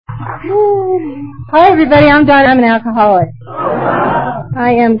Hi, everybody. I'm Donna. I'm an alcoholic.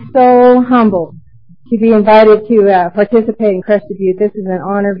 I am so humbled to be invited to participate in Crested Butte. This is an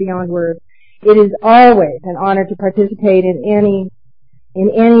honor beyond words. It is always an honor to participate in any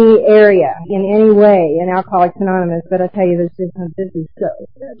area, in any way, in Alcoholics Anonymous. But I tell you, this is so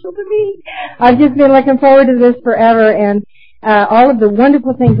special to me. I've just been looking forward to this forever, and all of the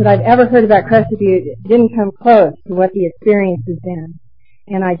wonderful things that I've ever heard about Crested Butte didn't come close to what the experience has been.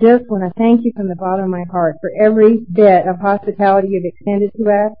 And I just want to thank you from the bottom of my heart for every bit of hospitality you've extended to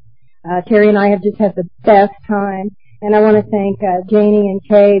us. Terry and I have just had the best time. And I want to thank Janie and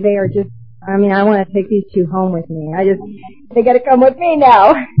Kay. They are just, I want to take these two home with me. They got to come with me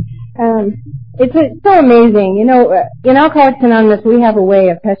now. It's so amazing. You know, in Alcoholics Anonymous, we have a way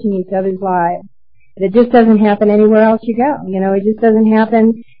of touching each other's lives. It just doesn't happen anywhere else you go. You know, it just doesn't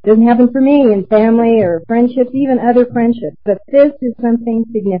happen. It doesn't happen for me in family or friendships, even other friendships. But this is something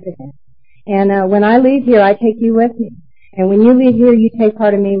significant. And when I leave here, I take you with me. And when you leave here, you take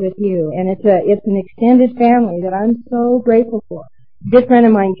part of me with you. And it's an extended family that I'm so grateful for. A good friend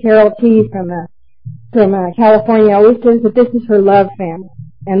of mine, Carol T. from California, always says that this is her love family.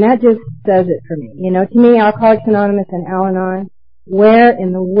 And that just does it for me. You know, to me, Alcoholics Anonymous and Al-Anon, where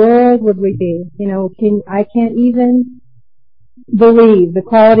in the world would we be? You know, I can't even believe the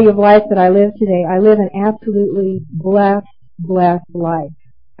quality of life that I live today. I live an absolutely blessed life.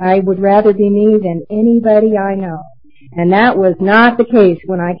 I would rather be me than anybody I know. And that was not the case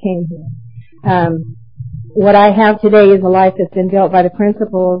when I came here. What I have today is a life that's been built by the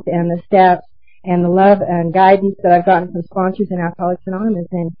principles and the steps and the love and guidance that I've gotten from sponsors in Alcoholics Anonymous.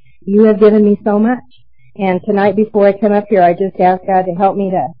 And you have given me so much. And tonight before I come up here, I just asked God to help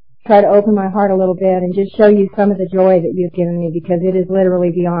me to try to open my heart a little bit and just show you some of the joy that you've given me, because it is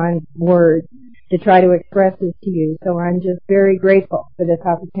literally beyond words to try to express this to you. So I'm just very grateful for this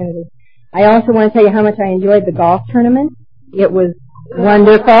opportunity. I also want to tell you how much I enjoyed the golf tournament. It was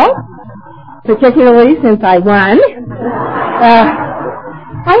wonderful, particularly since I won.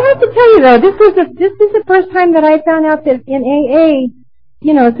 I have to tell you though, this is the first time that I found out that in AA,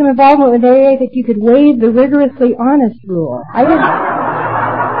 you know, some involvement with AA, that you could waive the rigorously honest rule. I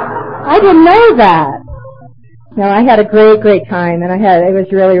didn't know that. No, I had a great time, and it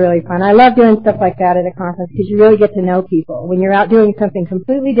was really fun. I love doing stuff like that at a conference because you really get to know people. When you're out doing something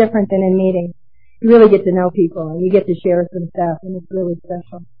completely different than in meetings, you really get to know people, and you get to share some stuff, and it's really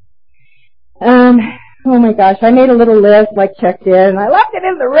special. Oh my gosh, I made a little list, checked in, and I left it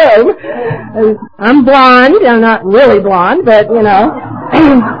in the room. I'm blonde. I'm not really blonde, but, you know.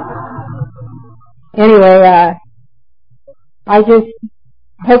 Anyway, I just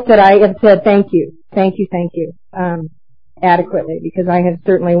hope that I have said thank you, adequately, because I have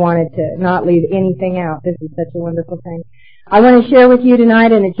certainly wanted to not leave anything out. This is such a wonderful thing. I want to share with you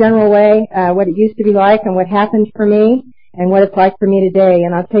tonight in a general way, what it used to be like and what happened for me and what it's like for me today.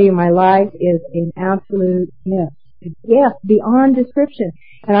 And I'll tell you, my life is an absolute gift beyond description.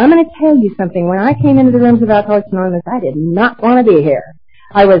 And I'm going to tell you something. When I came into the rooms of Alcoholics Anonymous, I did not want to be here.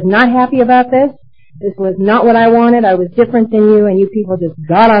 I was not happy about this. This was not what I wanted. I was different than you, and you people just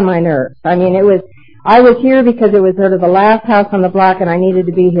got on my nerves. I was here because it was sort of the last house on the block, and I needed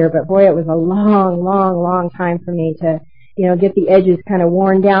to be here. But boy, it was a long time for me to, you know, get the edges kind of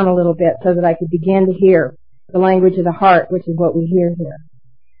worn down a little bit so that I could begin to hear the language of the heart, which is what we hear here.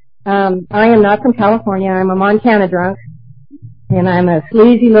 I am not from California. I'm a Montana drunk, and I'm a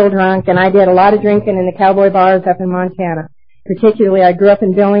sleazy little drunk, and I did a lot of drinking in the cowboy bars up in Montana. Particularly, I grew up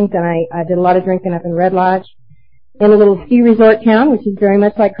in Billings, and I did a lot of drinking up in Red Lodge, in a little ski resort town, which is very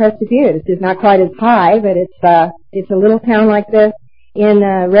much like Crested Butte. It's just not quite as high, but it's a little town like this. In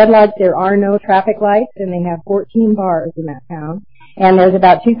Red Lodge, there are no traffic lights, and they have 14 bars in that town. And there's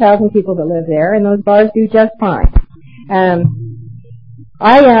about 2,000 people that live there, and those bars do just fine. I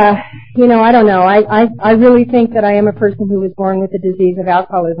don't know. I really think that I am a person who was born with the disease of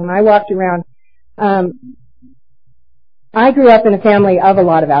alcoholism. I walked around. I grew up in a family of a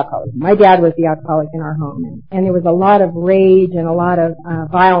lot of alcoholism. My dad was the alcoholic in our home, and there was a lot of rage and a lot of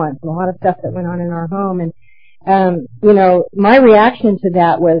violence and a lot of stuff that went on in our home. And my reaction to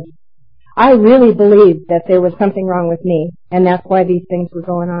that was, I really believed that there was something wrong with me, and that's why these things were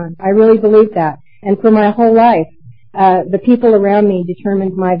going on. I really believed that. And for my whole life, the people around me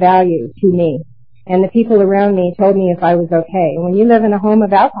determined my value to me. And the people around me told me if I was okay. And when you live in a home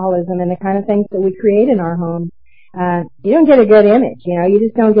of alcoholism and the kind of things that we create in our homes, you don't get a good image, you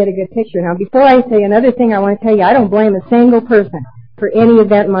just don't get a good picture. Now, before I say another thing, I want to tell you, I don't blame a single person for any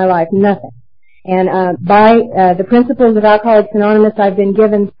event in my life, nothing. And by the principles of Alcoholics Anonymous, I've been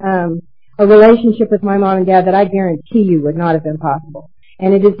given a relationship with my mom and dad that I guarantee you would not have been possible.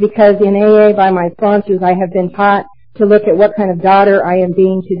 And it is because in AA by my sponsors I have been taught to look at what kind of daughter I am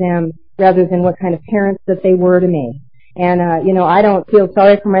being to them rather than what kind of parents that they were to me. And, I don't feel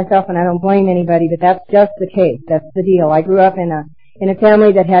sorry for myself and I don't blame anybody, but that's just the case. That's the deal. I grew up in a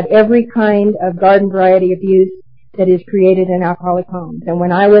family that had every kind of garden variety abuse that is created in alcoholic homes. And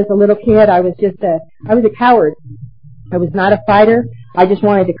when I was a little kid, I was a coward. I was not a fighter. I just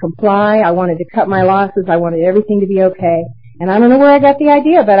wanted to comply. I wanted to cut my losses. I wanted everything to be okay. And I don't know where I got the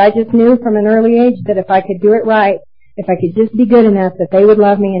idea, but I just knew from an early age that if I could do it right, if I could just be good enough, that they would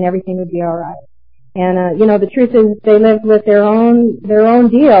love me and everything would be all right. And, the truth is they lived with their own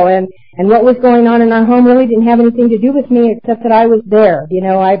deal. And what was going on in our home really didn't have anything to do with me except that I was there.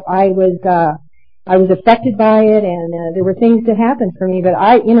 I was affected by it and, there were things that happened for me, but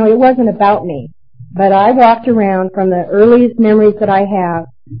it wasn't about me. But I walked around from the earliest memories that I have.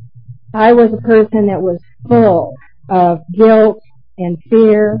 I was a person that was full of guilt and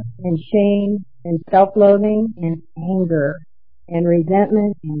fear and shame and self-loathing and anger and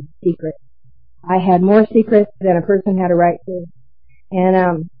resentment and secrets. I had more secrets than a person had a right to.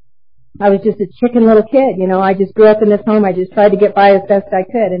 And I was just a chicken little kid, I just grew up in this home. I just tried to get by as best I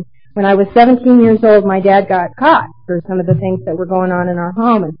could. And when I was 17 years old, my dad got caught for some of the things that were going on in our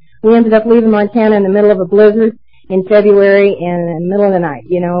home. And we ended up leaving Montana in the middle of a blizzard in February and in the middle of the night.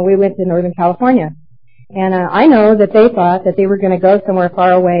 We went to Northern California. And I know that they thought that they were going to go somewhere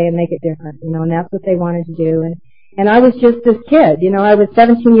far away and make it different, and that's what they wanted to do. And I was just this kid, I was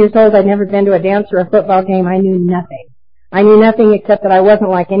 17 years old. I'd never been to a dance or a football game. I knew nothing. I knew nothing except that I wasn't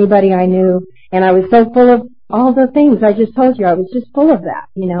like anybody I knew. And I was so full of all the things I just told you. I was just full of that,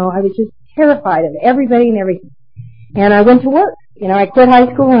 I was just terrified of everybody and everything. And I went to work. I quit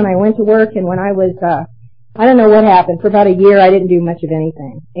high school and I went to work. And when I was, I don't know what happened. For about a year, I didn't do much of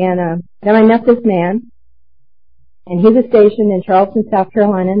anything. And then I met this man. And he was stationed in Charleston, South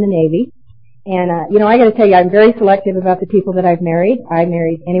Carolina in the Navy. And, I got to tell you, I'm very selective about the people that I've married. I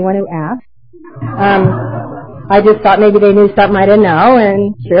married anyone who asked. I just thought maybe they knew something I didn't know,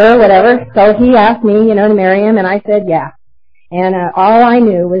 and sure, whatever. So he asked me, to marry him, and I said yeah. And all I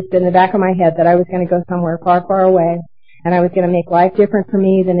knew was in the back of my head that I was going to go somewhere far, far away, and I was going to make life different for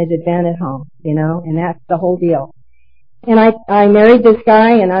me than it had been at home, and that's the whole deal. And I married this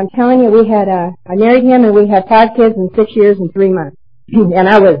guy, and I'm telling you, I married him, and we had 5 kids in 6 years and 3 months. And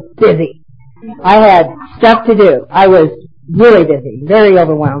I was busy. I had stuff to do. I was really busy, very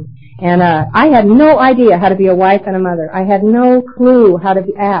overwhelmed. And I had no idea how to be a wife and a mother. I had no clue how to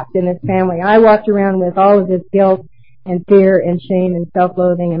act in this family. I walked around with all of this guilt and fear and shame and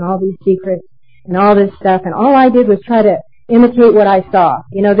self-loathing and all these secrets and all this stuff. And all I did was try to imitate what I saw.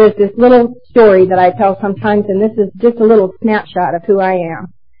 There's this little story that I tell sometimes, and this is just a little snapshot of who I am.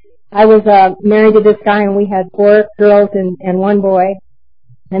 I was married to this guy, and we had 4 girls and 1 boy,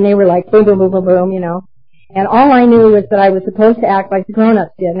 and they were like boom, boom, boom, boom, boom, And all I knew was that I was supposed to act like the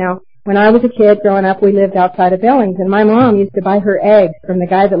grown-ups did. Now, when I was a kid growing up, we lived outside of Billings, and my mom used to buy her eggs from the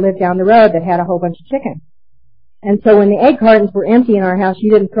guy that lived down the road that had a whole bunch of chickens. And so when the egg cartons were empty in our house,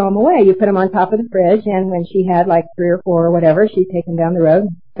 you didn't throw them away. You put them on top of the fridge, and when she had like 3 or 4 or whatever, she'd take them down the road,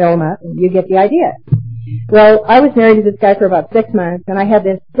 fill them up, and you get the idea. Well, I was married to this guy for about 6 months, and I had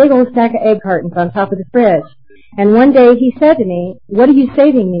this big old stack of egg cartons on top of the fridge. And one day he said to me, "What are you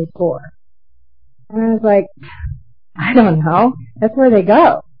saving these for?" And I was like, "I don't know. That's where they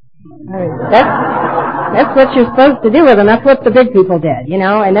go. I mean, that's what you're supposed to do with them. That's what the big people did,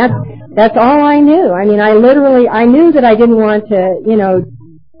 and that's all I knew. I mean, I knew that I didn't want to,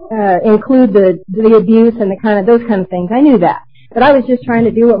 include the abuse and those kind of things. I knew that. But I was just trying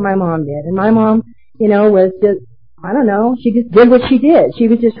to do what my mom did. And my mom, was just, I don't know, she just did what she did. She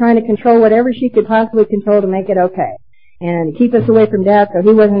was just trying to control whatever she could possibly control to make it okay. And keep us away from Dad so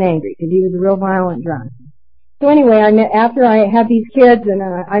he wasn't angry, because he was a real violent drunk. So anyway, after I had these kids, and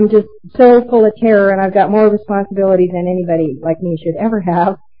I'm just so full of terror, and I've got more responsibilities than anybody like me should ever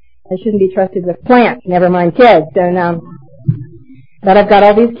have. I shouldn't be trusted with plants, never mind kids. And but I've got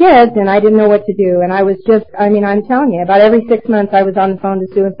all these kids, and I didn't know what to do. And I was just, I'm telling you, about every 6 months I was on the phone to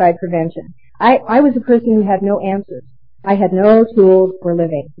suicide prevention. I was a person who had no answers. I had no tools for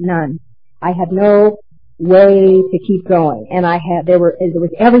living, none. I had no way to keep going, and there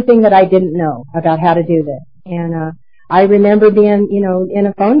was everything that I didn't know about how to do this. And I remember being, in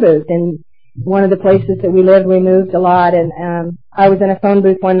a phone booth in one of the places that we lived. We moved a lot, and I was in a phone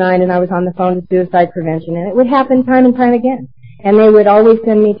booth one night, and I was on the phone to suicide prevention, and it would happen time and time again. And they would always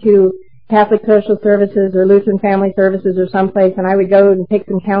send me to Catholic Social Services or Lutheran Family Services or someplace, and I would go and take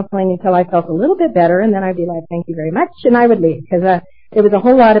some counseling until I felt a little bit better, and then I'd be like, "Thank you very much," and I would leave, because there was a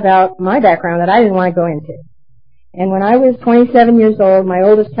whole lot about my background that I didn't want to go into. And when I was 27 years old, my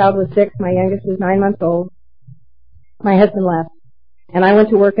oldest child was 6, my youngest was 9 months old, my husband left. And I went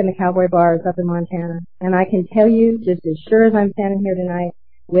to work in the cowboy bars up in Montana. And I can tell you, just as sure as I'm standing here tonight,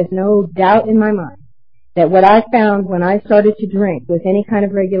 with no doubt in my mind, that what I found when I started to drink with any kind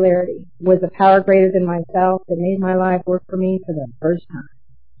of regularity was a power greater than myself that made my life work for me for the first time.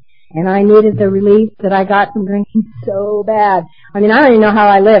 And I needed the relief that I got from drinking so bad. I mean, I don't even know how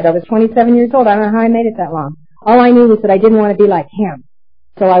I lived. I was 27 years old. I don't know how I made it that long. All I knew was that I didn't want to be like him.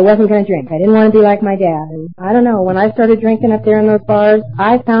 So I wasn't going to drink. I didn't want to be like my dad. And I don't know, when I started drinking up there in those bars,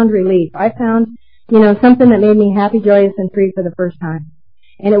 I found relief. I found, something that made me happy, joyous, and free for the first time.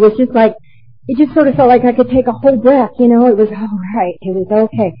 And it was just like, it just sort of felt like I could take a whole breath, It was all right. It was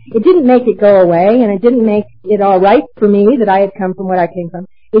okay. It didn't make it go away, and it didn't make it all right for me that I had come from what I came from.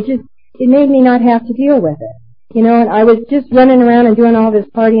 It made me not have to deal with it. And I was just running around and doing all this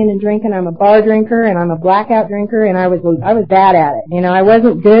partying and drinking. I'm a bar drinker and I'm a blackout drinker, and I was bad at it. I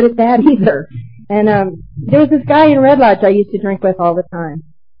wasn't good at that either. And there was this guy in Red Lodge I used to drink with all the time.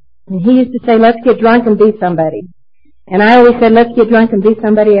 And he used to say, let's get drunk and be somebody. And I always said, let's get drunk and be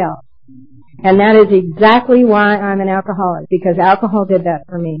somebody else. And that is exactly why I'm an alcoholic, because alcohol did that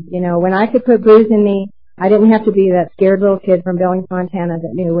for me. When I could put booze in me, I didn't have to be that scared little kid from Billings, Montana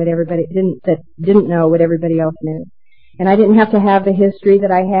that knew what everybody didn't know what everybody else knew. And I didn't have to have the history that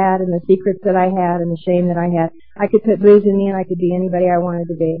I had and the secrets that I had and the shame that I had. I could put booze in me and I could be anybody I wanted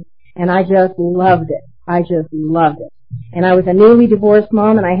to be. And I just loved it. I just loved it. And I was a newly divorced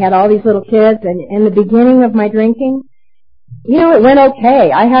mom, and I had all these little kids, and in the beginning of my drinking, it went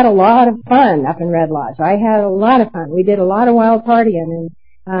okay. I had a lot of fun up in Red Lodge. I had a lot of fun. We did a lot of wild partying, and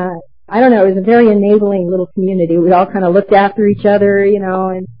I don't know, it was a very enabling little community. We all kind of looked after each other,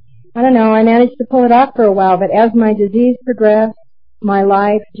 and I don't know, I managed to pull it off for a while, but as my disease progressed, my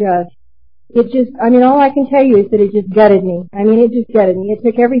life all I can tell you is that it just gutted me. It just gutted me. It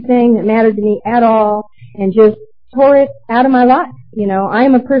took everything that mattered to me at all and just tore it out of my life. I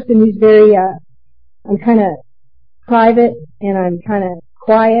am a person who's very, I'm kind of private and I'm kind of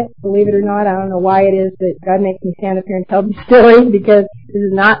quiet, believe it or not. I don't know why it is that God makes me stand up here and tell these stories, because this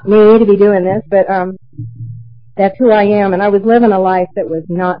is not me to be doing this, but that's who I am. And I was living a life that was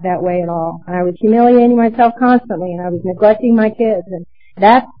not that way at all. And I was humiliating myself constantly, and I was neglecting my kids, and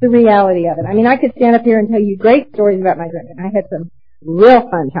that's the reality of it. I could stand up here and tell you great stories about my drinking. I had some real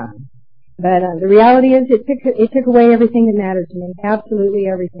fun times. But the reality is it took away everything that mattered to me, absolutely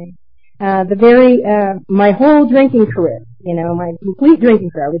everything. My whole drinking career, my complete drinking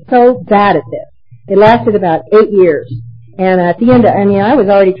career, I was so bad at this. It lasted about 8 years. And at the end, I was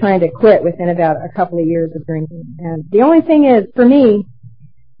already trying to quit within about a couple of years of drinking. And the only thing is, for me,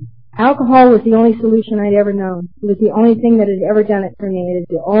 alcohol was the only solution I'd ever known. It was the only thing that had ever done it for me. It is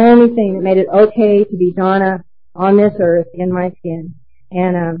the only thing that made it okay to be Donna on this earth in my skin.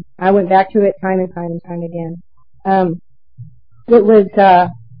 And I went back to it time and time again. It was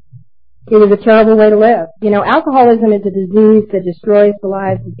a terrible way to live. Alcoholism is a disease that destroys the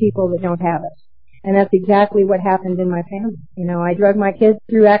lives of people that don't have it. And that's exactly what happened in my family. I drugged my kids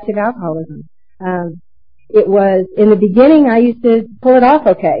through active alcoholism. It was, in the beginning, I used to pull it off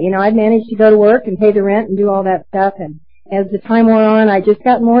okay. I'd managed to go to work and pay the rent and do all that stuff, and as the time wore on, I just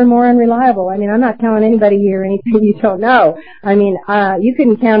got more and more unreliable. I'm not telling anybody here anything you don't know. You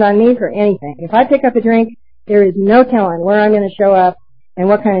couldn't count on me for anything. If I pick up a drink, there is no telling where I'm going to show up and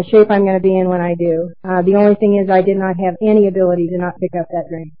what kind of shape I'm going to be in when I do. The only thing is I did not have any ability to not pick up that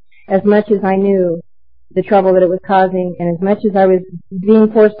drink. As much as I knew the trouble that it was causing, and as much as I was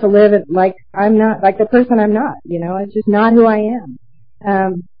being forced to live it like the person I'm not, it's just not who I am.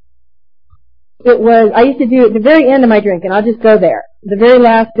 I used to do at the very end of my drinking, I'll just go there. The very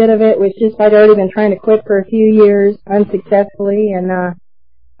last bit of it was just, I'd already been trying to quit for a few years unsuccessfully, and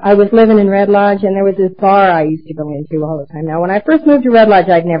I was living in Red Lodge, and there was this bar I used to go into all the time. Now, when I first moved to Red Lodge,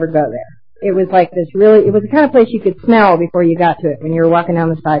 I'd never go there. It was like this it was the kind of place you could smell before you got to it when you were walking down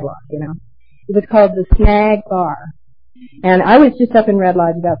the sidewalk, It was called the Snag Bar. And I was just up in Red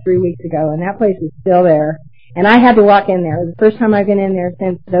Lodge about 3 weeks ago, and that place is still there. And I had to walk in there. It was the first time I've been in there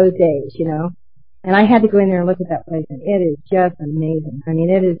since those days, And I had to go in there and look at that place, and it is just amazing.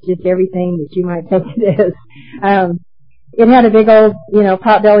 It is just everything that you might think it is. It had a big old,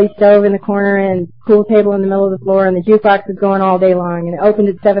 pot-belly stove in the corner and pool table in the middle of the floor, and the jukebox was going all day long, and it opened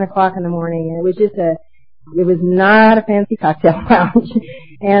at 7 o'clock in the morning, and it was just it was not a fancy cocktail lounge.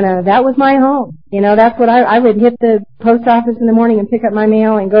 And that was my home. That's what I would hit the post office in the morning and pick up my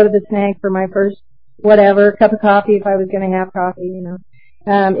mail and go to the Snag for my first cup of coffee if I was going to have coffee,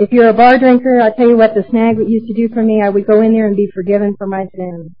 If you're a bar drinker, I'll tell you what the Snag used to do for me. I would go in there and be forgiven for my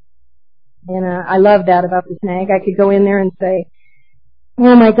sins. And I love that about the snag. I could go in there and say,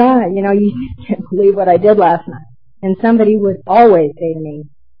 oh my God, you can't believe what I did last night. And somebody would always say to me,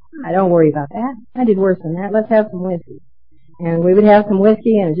 don't worry about that. I did worse than that. Let's have some whiskey. And we would have some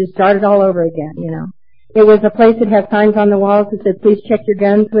whiskey and just start it all over again, It was a place that had signs on the walls that said, please check your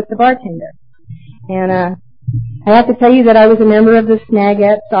guns with the bartender. And I have to tell you that I was a member of the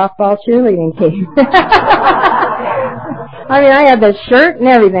Snagette softball cheerleading team. I had the shirt and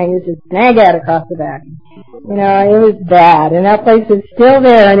everything. It was just Snagette across the back. It was bad. And that place is still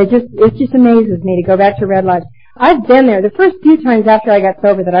there, and it just amazes me to go back to Red Lodge. I've been there. The first few times after I got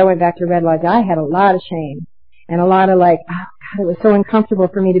sober that I went back to Red Lodge, I had a lot of shame. And a lot of it was so uncomfortable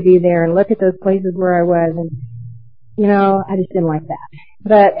for me to be there and look at those places where I was, and I just didn't like that.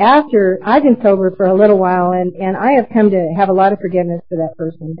 But after I've been sober for a little while, and I have come to have a lot of forgiveness for that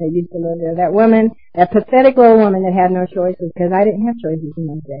person that used to live there, that woman, that pathetic little woman that had no choices, because I didn't have choices in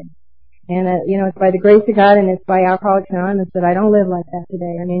those days. And it's by the grace of God and it's by Alcoholics Anonymous that I don't live like that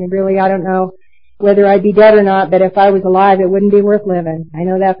today. Really, I don't know whether I'd be dead or not, but if I was alive, it wouldn't be worth living. I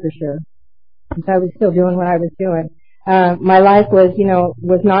know that for sure. Since I was still doing what I was doing. My life was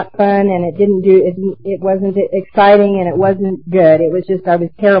not fun, and it wasn't exciting, and it wasn't good. It was just, I was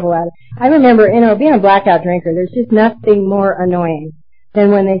terrible at it. I remember, being a blackout drinker, there's just nothing more annoying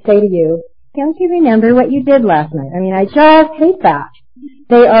than when they say to you, don't you remember what you did last night? I just hate that.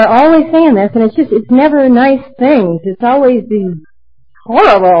 They are always saying this, and it's never nice things. It's always these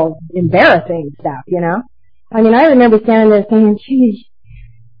horrible, embarrassing stuff, I remember standing there saying, geez,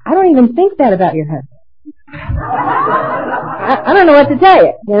 I don't even think that about your husband. I don't know what to tell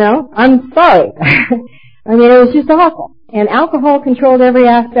you, I'm sorry. It was just awful. And alcohol controlled every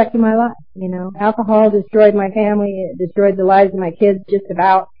aspect of my life, Alcohol destroyed my family, it destroyed the lives of my kids just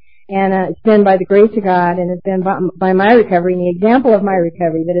about. And it's been by the grace of God, and it's been by my recovery and the example of my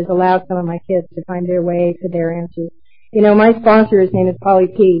recovery that has allowed some of my kids to find their way to their answers. My sponsor, his name is Polly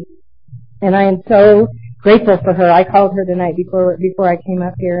P. And I am so grateful for her. I called her tonight before I came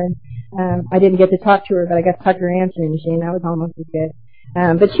up here, and I didn't get to talk to her, but I got to talk to her answering machine. That was almost as good.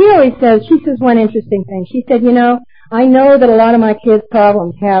 But she says one interesting thing. She said, I know that a lot of my kids'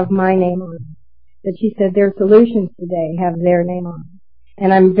 problems have my name on them. But she said their solutions today have their name on them.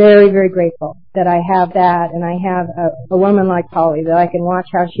 And I'm very, very grateful that I have that, and I have a woman like Polly that I can watch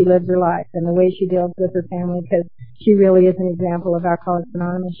how she lives her life and the way she deals with her family, because she really is an example of Alcoholics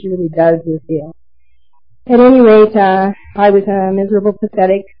Anonymous. She really does this deal. At any rate, I was a miserable,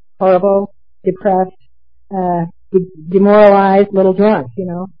 pathetic, horrible, depressed, demoralized little drunk,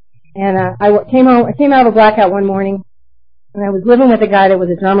 And I came out of a blackout one morning, and I was living with a guy that was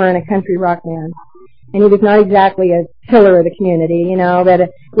a drummer in a country rock band. And he was not exactly a pillar of the community, that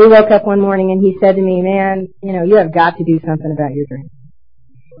we woke up one morning and he said to me, man, you have got to do something about your drink.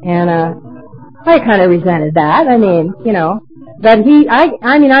 And I kind of resented that. But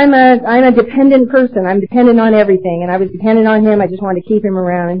I'm a dependent person. I'm dependent on everything, and I was dependent on him. I just wanted to keep him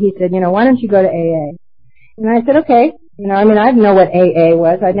around. And he said, why don't you go to AA? And I said, okay. I didn't know what AA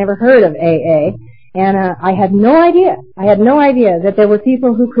was. I'd never heard of AA. And I had no idea. That there were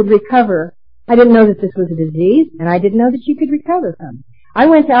people who could recover. I didn't know that this was a disease, and I didn't know that you could recover from it. I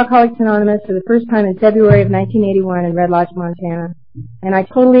went to Alcoholics Anonymous for the first time in February of 1981 in Red Lodge, Montana, and I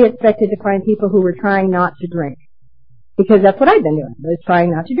totally expected to find people who were trying not to drink. Because that's what I'd been doing, was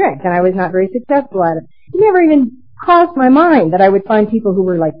trying not to drink, and I was not very successful at it. It never even crossed my mind that I would find people who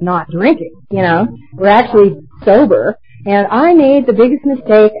were not drinking, were actually sober. And I made the biggest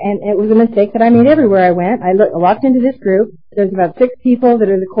mistake, and it was a mistake that I made everywhere I went. I walked into this group. There's about 6 people that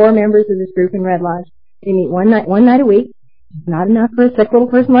are the core members of this group in Red Lodge. They meet one night a week. Not enough for a sick little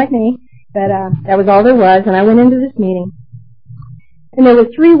person like me, but that was all there was. And I went into this meeting, and there were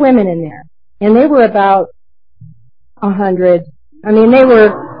 3 women in there, and they were about 100. They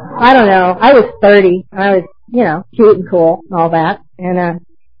were, I don't know, I was 30. I was, cute and cool and all that. And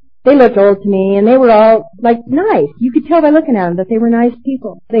they looked old to me, and they were all, nice. You could tell by looking at them that they were nice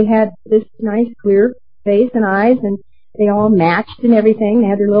people. They had this nice, clear face and eyes, and they all matched and everything. They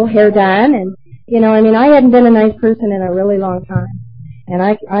had their little hair done, and, I hadn't been a nice person in a really long time. And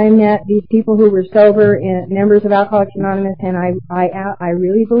I met these people who were sober and members of Alcoholics Anonymous, and I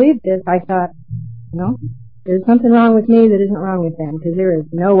really believed this. I thought, there's something wrong with me that isn't wrong with them, because there is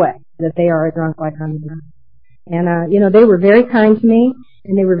no way that they are a drunk like I'm a drunk. And, they were very kind to me,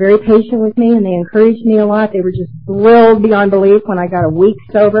 and they were very patient with me, and they encouraged me a lot. They were just thrilled beyond belief when I got a week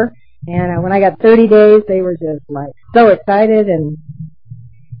sober. And when I got 30 days, they were just so excited, and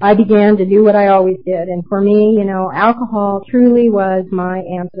I began to do what I always did. And for me, alcohol truly was my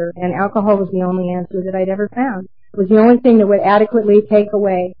answer, and alcohol was the only answer that I'd ever found. It was the only thing that would adequately take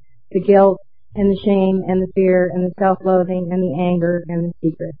away the guilt and the shame and the fear and the self-loathing and the anger and the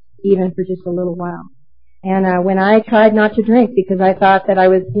secrets, even for just a little while. And when I tried not to drink because I thought that I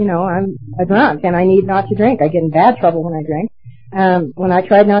was, I'm a drunk and I need not to drink. I get in bad trouble when I drink. When I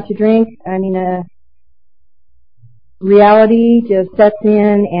tried not to drink, reality just sets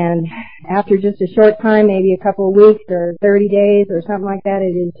in, and after just a short time, maybe a couple of weeks or 30 days or something like that,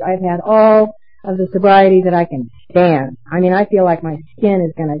 I've had all of the sobriety that I can stand. I feel like my skin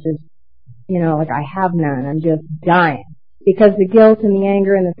is gonna just, like I have none. I'm just dying. Because the guilt and the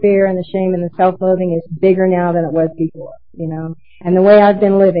anger and the fear and the shame and the self-loathing is bigger now than it was before, And the way I've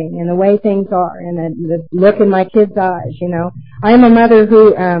been living and the way things are and the look in my kids' eyes, I am a mother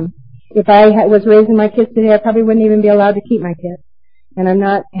who, if I was raising my kids today, I probably wouldn't even be allowed to keep my kids. And I'm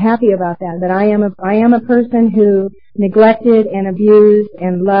not happy about that. But I am a person who neglected and abused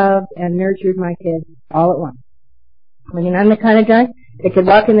and loved and nurtured my kids all at once. I'm the kind of guy that could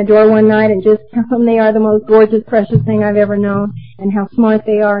walk in the door one night and just tell them they are the most gorgeous, precious thing I've ever known, and how smart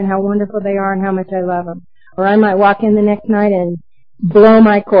they are and how wonderful they are and how much I love them. Or I might walk in the next night and blow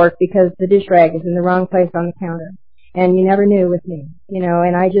my cork because the dish rag is in the wrong place on the counter. And you never knew with me,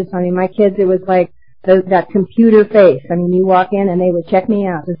 and my kids, it was like that computer face. You walk in and they would check me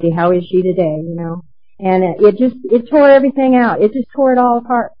out to see how is she today, And it tore everything out. It just tore it all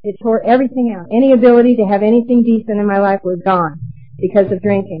apart. It tore everything out. Any ability to have anything decent in my life was gone because of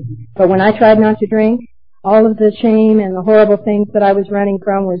drinking. But when I tried not to drink, all of the shame and the horrible things that I was running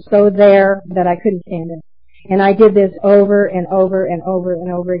from were so there that I couldn't stand it. And I did this over and over and over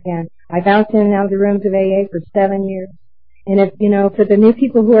and over again. I bounced in and out of the rooms of AA for 7 years. And if, for the new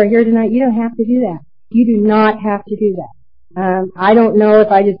people who are here tonight, you don't have to do that. You do not have to do that. I don't know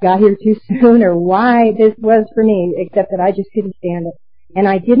if I just got here too soon or why this was for me, except that I just couldn't stand it. And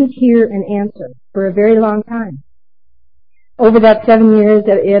I didn't hear an answer for a very long time. Over that 7 years,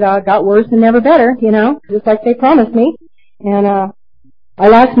 it got worse and never better, just like they promised me. And I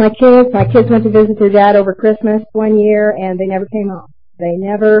lost my kids. My kids went to visit their dad over Christmas one year, and they never came home. They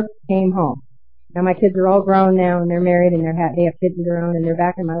never came home. Now my kids are all grown now, and they're married, and they have kids of their own, and they're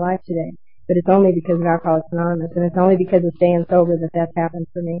back in my life today. But it's only because of Alcoholics Anonymous, and it's only because of staying sober that that's happened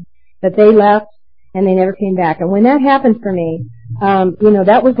for me. That they left, and they never came back. And when that happened for me,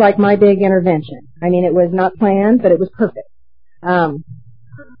 that was like my big intervention. It was not planned, but it was perfect.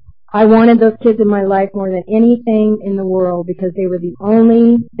 I wanted those kids in my life more than anything in the world because they were the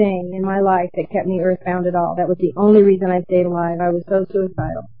only thing in my life that kept me earthbound at all. That was the only reason I stayed alive. I was so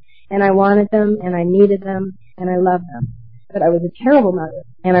suicidal. And I wanted them, and I needed them, and I loved them. But I was a terrible mother,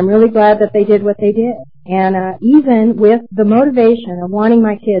 and I'm really glad that they did what they did. And even with the motivation of wanting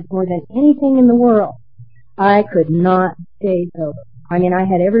my kids more than anything in the world, I could not stay sober. I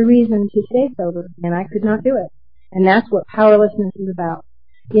had every reason to stay sober, and I could not do it. And that's what powerlessness is about.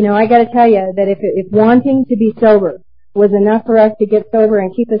 I got to tell you that if wanting to be sober was enough for us to get sober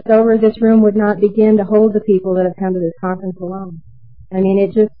and keep us sober, this room would not begin to hold the people that have come to this conference alone.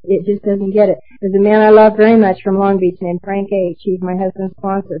 It just doesn't get it. There's a man I love very much from Long Beach named Frank H. He's my husband's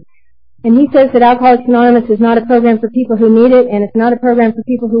sponsor. And he says that Alcoholics Anonymous is not a program for people who need it, and it's not a program for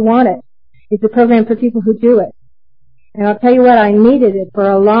people who want it. It's a program for people who do it. And I'll tell you what, I needed it for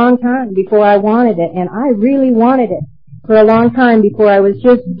a long time before I wanted it, and I really wanted it for a long time before I was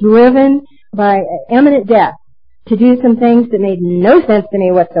just driven by imminent death to do some things that made no sense to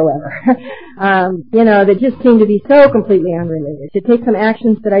me whatsoever. That just seemed to be so completely unrelated. To take some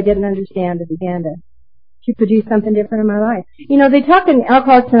actions that I didn't understand that began to produce something different in my life. They talk in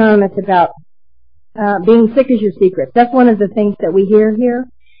Alcoholics Anonymous about being sick is your secret. That's one of the things that we hear here.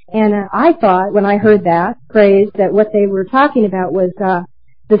 And I thought when I heard that phrase that what they were talking about was the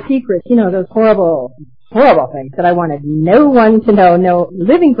secrets, those horrible things that I wanted no one to know. No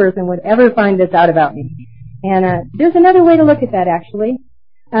living person would ever find this out about me. And there's another way to look at that, actually.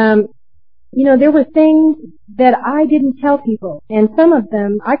 There were things that I didn't tell people, and some of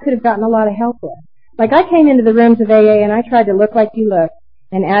them I could have gotten a lot of help with. Like I came into the rooms of AA and I tried to look like you look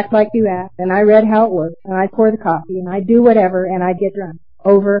and act like you act, and I read how it works, and I'd pour the coffee, and I'd do whatever, and I'd get drunk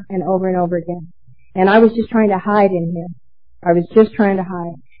over and over and over again. And I was just trying to hide in here. I was just trying to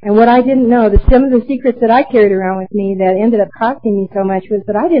hide. And what I didn't know, some of the secrets that I carried around with me that ended up costing me so much was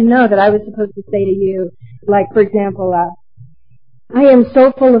that I didn't know that I was supposed to say to you, like, for example, I am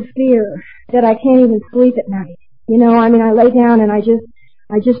so full of fear that I can't even sleep at night. I lay down and I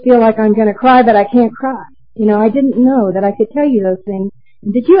just feel like I'm going to cry, but I can't cry. I didn't know that I could tell you those things,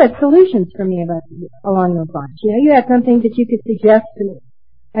 and that you had solutions for me along those lines. You had something that you could suggest to me.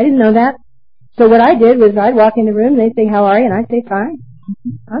 I didn't know that. So what I did was I'd walk in the room and they'd say, how are you? And I'd say, fine.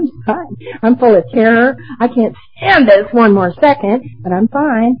 I'm fine. I'm full of terror. I can't stand this one more second, but I'm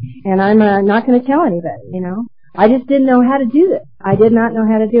fine, and I'm not going to tell anybody, you know. I just didn't know how to do it. I did not know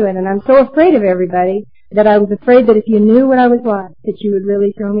how to do it, and I'm so afraid of everybody that I was afraid that if you knew what I was like, that you would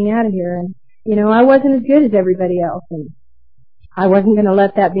really throw me out of here. And, you know, I wasn't as good as everybody else, and I wasn't going to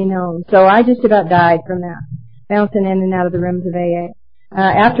let that be known. So I just about died from that, bouncing in and out of the rooms of AA.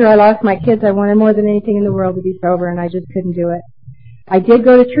 After I lost my kids, I wanted more than anything in the world to be sober, and I just couldn't do it. I did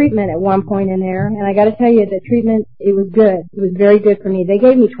go to treatment at one point in there, and I got to tell you that treatment, it was good. It was very good for me. They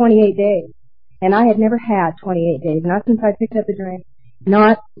gave me 28 days, and I had never had 28 days, not since I picked up a drink.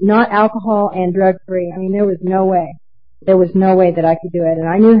 Not alcohol and drug free. I mean, there was no way. There was no way that I could do it. And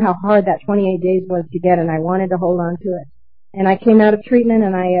I knew how hard that 28 days was to get, and I wanted to hold on to it. And I came out of treatment,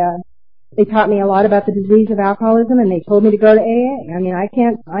 and they taught me a lot about the disease of alcoholism, and they told me to go to AA. I mean,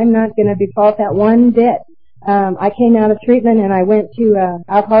 I'm not going to default that one bit. I came out of treatment, and I went to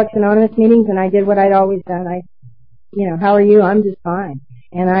Alcoholics Anonymous meetings, and I did what I'd always done. How are you? I'm just fine.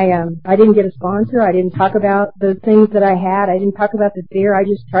 And I didn't get a sponsor. I didn't talk about the things that I had. I didn't talk about the fear. I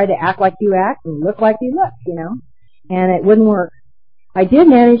just tried to act like you act and look like you look, you know. And it wouldn't work. I did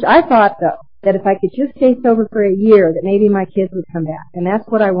manage. I thought, though, that if I could just stay sober for a year, that maybe my kids would come back. And that's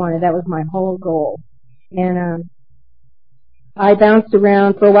what I wanted. That was my whole goal. And I bounced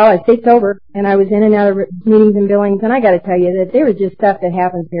around for a while. I stayed sober, and I was in and out of meetings and billings. And I got to tell you that there was just stuff that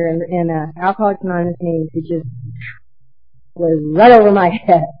happens here in Alcoholics Anonymous meetings. It just was right over my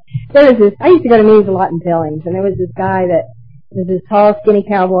head. I used to go to meetings a lot in Billings, and there was this guy that was this tall, skinny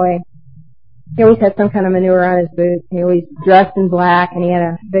cowboy. He always had some kind of manure on his boots. He always dressed in black, and he had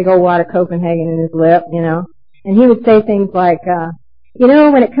a big old wad of Copenhagen in his lip, you know. And he would say things like,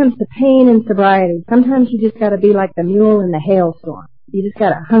 when it comes to pain and sobriety, sometimes you just got to be like the mule in the hailstorm. You just got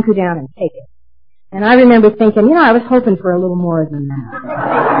to hunker down and take it. And I remember thinking, I was hoping for a little more than that.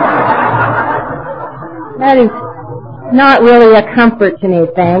 That is not really a comfort to me,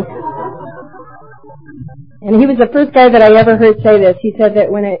 thanks. And he was the first guy that I ever heard say this. He said that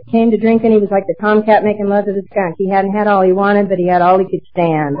when it came to drinking, he was like the tomcat making love to the skunk. He hadn't had all he wanted, but he had all he could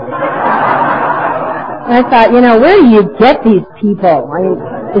stand. And I thought, where do you get these people? I mean,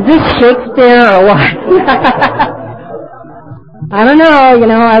 is this Shakespeare or what? I don't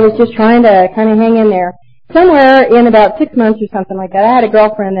know, I was just trying to kind of hang in there. Somewhere in about 6 months or something like that, I had a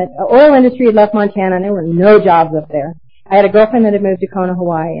girlfriend that oil industry had left Montana, and there were no jobs up there. I had a girlfriend that had moved to Kona,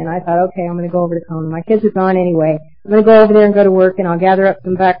 Hawaii, and I thought, okay, I'm going to go over to Kona. My kids are gone anyway. I'm going to go over there and go to work, and I'll gather up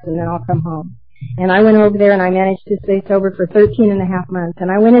some bucks, and then I'll come home. And I went over there, and I managed to stay sober for 13 and a half months.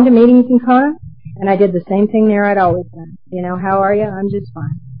 And I went into meetings in Kona, and I did the same thing there I'd always done. How are you? I'm just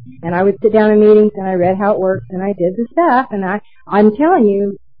fine. And I would sit down in meetings, and I read how it works, and I did the stuff, and I'm telling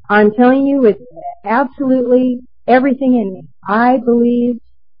you with absolutely everything in me, I believed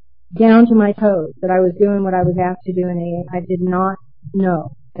down to my toes that I was doing what I was asked to do in AA. I did not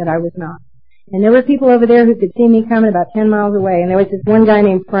know that I was not. And there were people over there who could see me coming about 10 miles away. And there was this one guy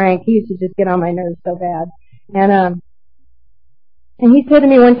named Frank. He used to just get on my nerves so bad. And he said to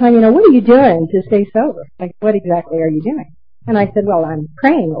me one time, what are you doing to stay sober? Like, what exactly are you doing? And I said, well, I'm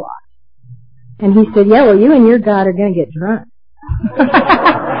praying a lot. And he said, yeah, well, you and your God are going to get drunk.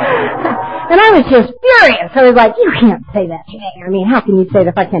 And I was just furious. I was like, you can't say that to me. I mean, how can you say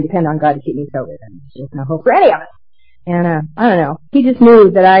that if I can't depend on God to keep me sober? Then there's just no hope for any of us. And I don't know. He just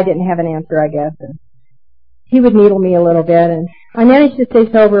knew that I didn't have an answer, I guess. And he would needle me a little bit. And I managed to stay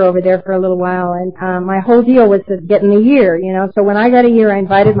sober over there for a little while. And my whole deal was to get in the year, So when I got a year, I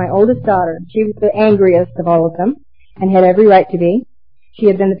invited my oldest daughter. She was the angriest of all of them and had every right to be. She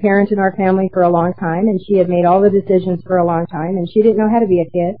had been the parent in our family for a long time, and she had made all the decisions for a long time, and she didn't know how to be a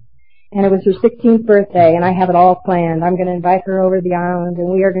kid. And it was her 16th birthday, and I have it all planned. I'm going to invite her over to the island, and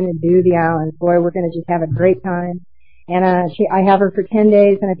we are going to do the island. Boy, we're going to just have a great time. And I have her for 10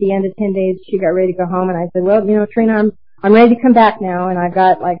 days, and at the end of 10 days, she got ready to go home. And I said, well, Trina, I'm ready to come back now, and I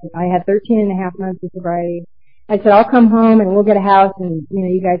had 13 and a half months of sobriety. I said, I'll come home, and we'll get a house, and,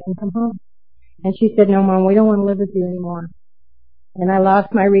 you guys can come home. And she said, no, Mom, we don't want to live with you anymore. And I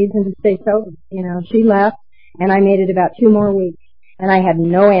lost my reason to stay sober. She left, and I made it about 2 more weeks. And I had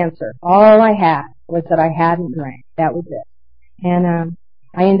no answer. All I had was that I hadn't drank. That was it. And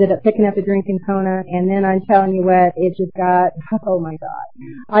I ended up picking up a drink in Kona, and then I'm telling you what, it just got, oh my God.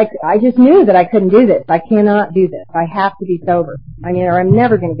 I just knew that I couldn't do this. I cannot do this. I have to be sober. Or I'm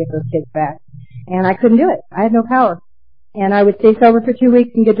never going to get those kids back. And I couldn't do it. I had no power. And I would stay sober for 2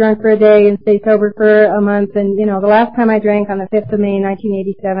 weeks and get drunk for a day and stay sober for a month. And, the last time I drank on the 5th of May,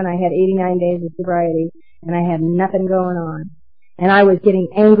 1987, I had 89 days of sobriety, and I had nothing going on. And I was getting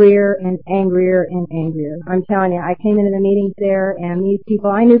angrier and angrier and angrier. I'm telling you, I came into the meetings there, and these people,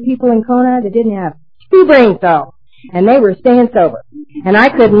 I knew people in Kona that didn't have 2 brain cells, and they were staying sober. And I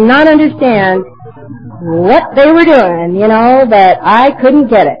could not understand what they were doing, but I couldn't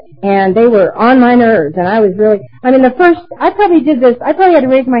get it. And they were on my nerves, and I was really, I probably had to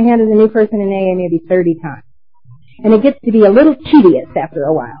raise my hand as a new person in AA maybe 30 times. And it gets to be a little tedious after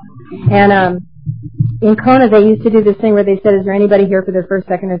a while. And, in Kona, they used to do this thing where they said, is there anybody here for their first,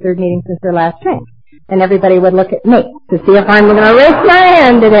 second, or third meeting since their last drink? And everybody would look at me to see if I'm going to raise my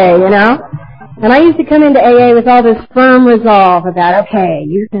hand today, And I used to come into AA with all this firm resolve about, okay,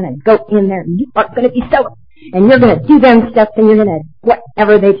 you're going to go in there and you are going to be sober. And you're going to do them steps and you're going to,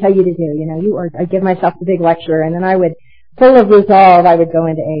 whatever they tell you to do, I give myself the big lecture, and then I would, full of resolve, I would go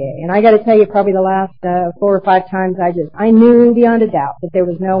into AA. And I got to tell you, probably the last 4 or 5 times I knew beyond a doubt that there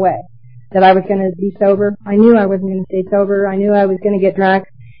was no way that I was going to be sober. I knew I wasn't going to stay sober. I knew I was going to get drunk,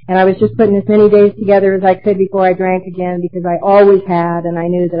 and I was just putting as many days together as I could before I drank again, because I always had, and I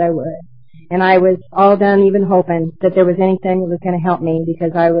knew that I would. And I was all done even hoping that there was anything that was going to help me,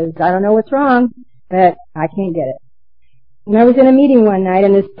 because I don't know what's wrong, but I can't get it. And I was in a meeting one night,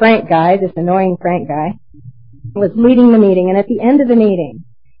 and this annoying Frank guy, was leading the meeting, and at the end of the meeting,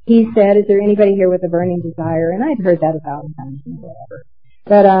 he said, is there anybody here with a burning desire? And I'd heard that 1,000 times and whatever.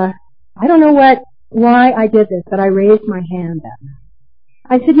 But, I don't know why I did this, but I raised my hand that night.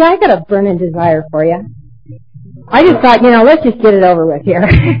 I said, yeah, I got a burning desire for you. I just thought, let's just get it over with here.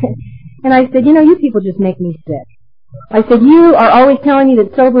 And I said, you people just make me sick. I said, you are always telling me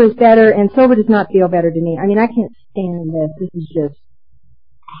that sober is better, and sober does not feel better to me. I mean, I can't stand this. This is just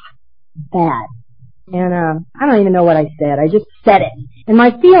bad. And I don't even know what I said. I just said it. And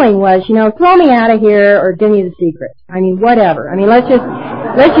my feeling was, throw me out of here or give me the secret. I mean, whatever. I mean, let's just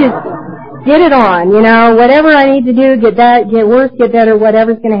get it on, whatever I need to do, get worse, get better,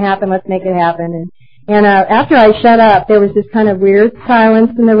 whatever's going to happen, let's make it happen. And after I shut up, there was this kind of weird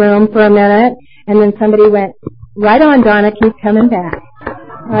silence in the room for a minute, and then somebody went, right on, Donna, keep coming back.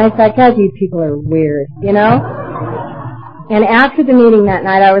 And I thought, God, these people are weird, And after the meeting that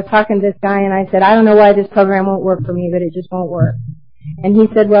night, I was talking to this guy, and I said, I don't know why this program won't work for me, but it just won't work. And he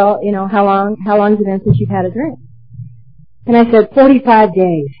said, well, how long's it been since you've had a drink? And I said, 45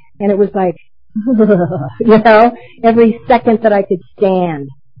 days. And it was like, every second that I could stand.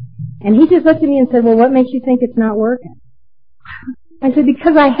 And he just looked at me and said, well, what makes you think it's not working? I said,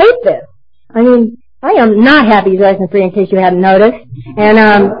 because I hate this. I mean, I am not happy as and free, in case you hadn't noticed. And,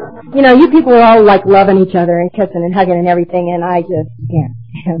 you people are all like loving each other and kissing and hugging and everything, and I just can't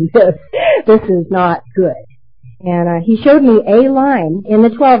stand this. This is not good. And he showed me a line in the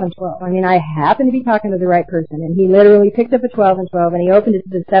 12 and 12. I mean, I happened to be talking to the right person, and he literally picked up a 12 and 12, and he opened it to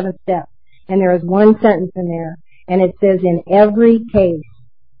the 7th step. And there was one sentence in there, and it says, in every case,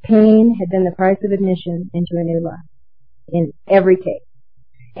 pain had been the price of admission into a new life. In every case.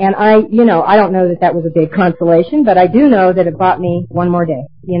 And I don't know that was a big consolation, but I do know that it bought me one more day.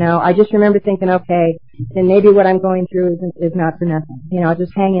 I just remember thinking, okay, then maybe what I'm going through is not for nothing. I'll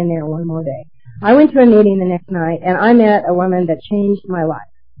just hang in there one more day. I went to a meeting the next night, and I met a woman that changed my life.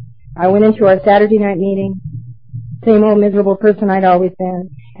 I went into our Saturday night meeting, same old miserable person I'd always been,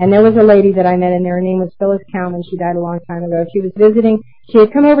 and there was a lady that I met in there. Her name was Phyllis Cowman. She died a long time ago. She was visiting. She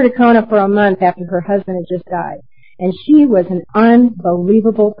had come over to Kona for a month after her husband had just died. And she was an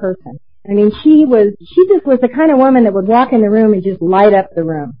unbelievable person. I mean, she just was the kind of woman that would walk in the room and just light up the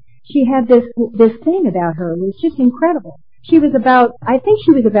room. She had this thing about her. It was just incredible. I think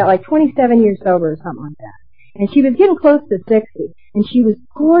she was about like 27 years sober or something like that. And she was getting close to 60. And she was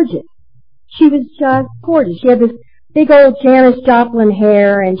gorgeous. She was just gorgeous. She had this big old Janis Joplin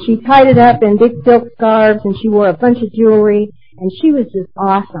hair, and she tied it up in big silk scarves, and she wore a bunch of jewelry, and she was just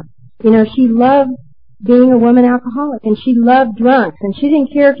awesome. She loved being a woman alcoholic, and she loved drunks, and she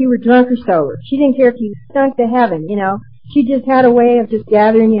didn't care if you were drunk or sober. She didn't care if you stunk to heaven, She just had a way of just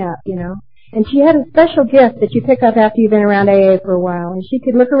gathering you up, And she had a special gift that you pick up after you've been around AA for a while, and she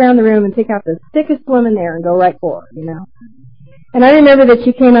could look around the room and pick out the sickest woman there and go right for her, And I remember that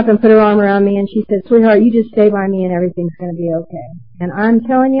she came up and put her arm around me, and she said, sweetheart, you just stay by me and everything's going to be okay. And I'm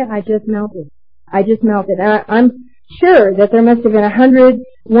telling you, I just melted. And I'm sure that there must have been 100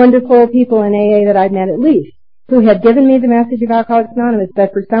 wonderful people in AA that I'd met at least who had given me the message of Alcoholics Anonymous,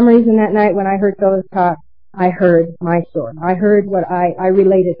 but for some reason that night when I heard Phyllis talk, I heard my story. I heard what I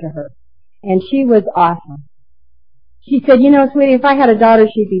related to her. And she was awesome. She said, sweetie, if I had a daughter,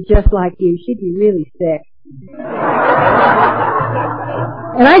 she'd be just like you. She'd be really sick.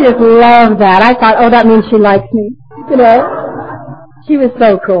 And I just loved that. I thought, oh, that means she likes me. She was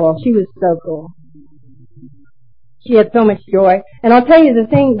so cool. She was so cool. She had so much joy. And I'll tell you the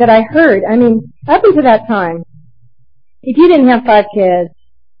thing that I heard, I mean, up until that time, if you didn't have 5 kids,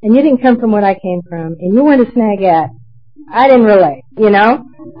 and you didn't come from what I came from, and you weren't a snagette, I didn't relate, you know?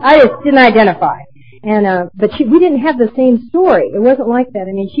 I just didn't identify. And, but we didn't have the same story. It wasn't like that.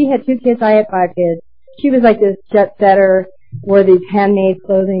 I mean, she had 2 kids, I had 5 kids. She was like this jet setter, wore these handmade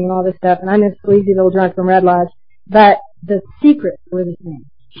clothing and all this stuff, and I'm this sleazy little drunk from Red Lodge. But the secrets were the same.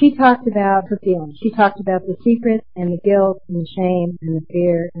 She talked about her feelings. She talked about the secrets and the guilt and the shame and the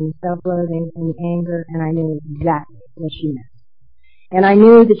fear and the self-loathing and the anger, and I knew exactly what she meant. And I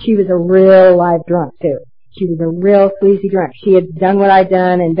knew that she was a real live drunk, too. She was a real sleazy drunk. She had done what I'd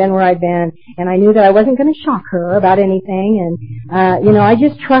done and been where I'd been, and I knew that I wasn't going to shock her about anything, and, you know, I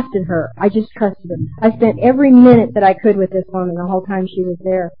just trusted her. I just trusted her. I spent every minute that I could with this woman the whole time she was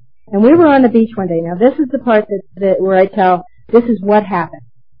there. And we were on the beach one day. Now, this is the part where I tell, this is what happened.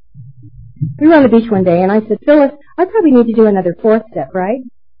 We were on the beach one day, and I said, Phyllis, I probably need to do another 4th step, right?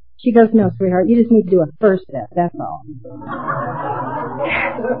 She goes, no, sweetheart, you just need to do a 1st step, that's all.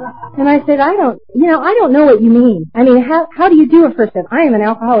 And I said, I don't know what you mean. I mean, how do you do a 1st step? I am an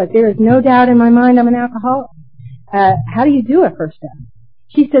alcoholic. There is no doubt in my mind I'm an alcoholic. How do you do a 1st step?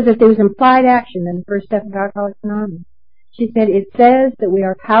 She said that there was implied action in the 1st step of Alcoholics Anonymous. She said, it says that we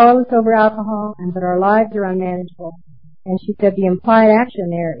are powerless over alcohol and that our lives are unmanageable. And she said the implied action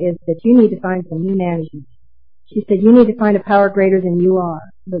there is that you need to find some new management. She said, you need to find a power greater than you are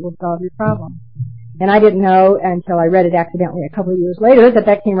that will solve your problem. And I didn't know until I read it accidentally a couple of years later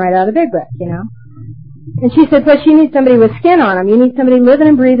that came right out of Big Book, you know. And she said, but you need somebody with skin on them. You need somebody living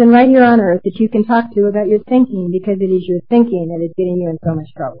and breathing right here on earth that you can talk to about your thinking, because it is your thinking that is getting you in so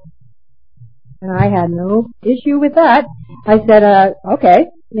much trouble. And I had no issue with that. I said, okay,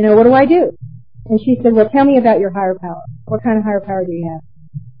 you know, what do I do? And she said, well, tell me about your higher power. What kind of higher power do you have?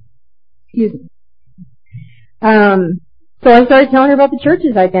 Excuse me. So I started telling her about the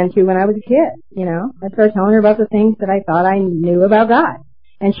churches I'd been to when I was a kid, you know. I started telling her about the things that I thought I knew about God.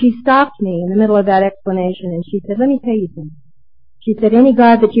 And she stopped me in the middle of that explanation, and she said, let me tell you something. She said, any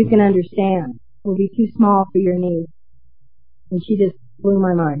God that you can understand will be too small for your needs. And she just blew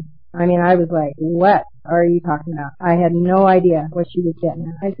my mind. I mean, I was like, what are you talking about? I had no idea what she was getting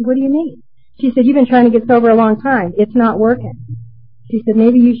at. I said, what do you mean? She said, you've been trying to get sober a long time. It's not working. She said,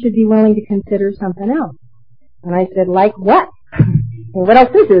 maybe you should be willing to consider something else. And I said, like what? Well, what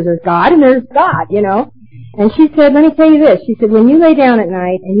else is there? There's God and there's God, you know. And she said, let me tell you this. She said, when you lay down at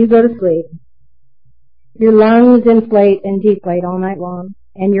night and you go to sleep, your lungs inflate and deflate all night long,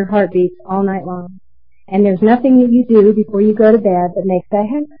 and your heart beats all night long. And there's nothing that you do before you go to bed that makes that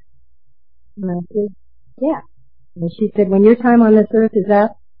happen. And I said, yeah. And she said, when your time on this earth is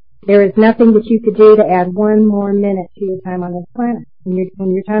up, there is nothing that you could do to add one more minute to your time on this planet.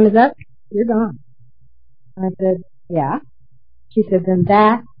 When your time is up, you're gone. I said, yeah. She said, then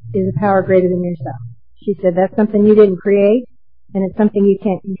that is a power greater than yourself. She said, that's something you didn't create, and it's something you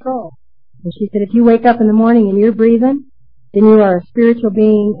can't control. And she said, if you wake up in the morning and you're breathing, then you are a spiritual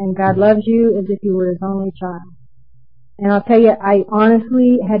being, and God loves you as if you were His only child. And I'll tell you, I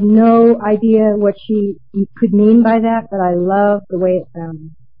honestly had no idea what she could mean by that, but I loved the way it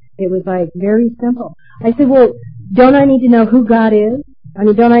sounded. It was like very simple. I said, well, don't I need to know who God is? I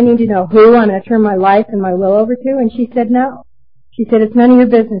mean, don't I need to know who I'm going to turn my life and my will over to? And she said, no. She said, it's none of your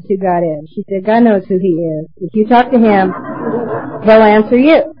business who God is. She said, God knows who He is. If you talk to Him, He'll answer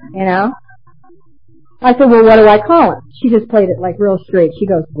you, you know. I said, well, what do I call Him? She just played it like real straight. She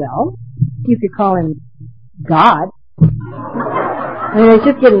goes, well, you could call Him God. I mean, it's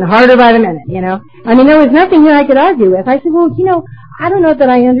just getting harder by the minute, you know. I mean, there was nothing here I could argue with. I said, well, you know, I don't know that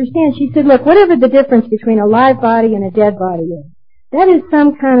I understand. She said, look, whatever the difference between a live body and a dead body is, that is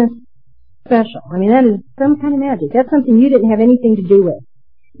some kind of special. I mean, that is some kind of magic. That's something you didn't have anything to do with.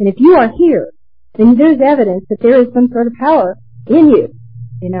 And if you are here, then there's evidence that there is some sort of power in you,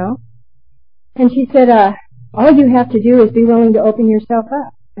 you know. And she said, all you have to do is be willing to open yourself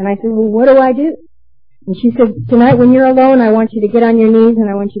up. And I said, well, what do I do? And she said, tonight when you're alone, I want you to get on your knees and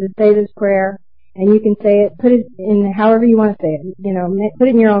I want you to say this prayer. And you can say it, put it in however you want to say it, you know, put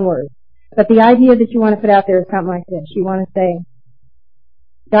it in your own words. But the idea that you want to put out there is something like this. You want to say,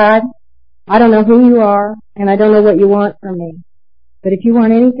 God, I don't know who you are, and I don't know what you want from me. But if you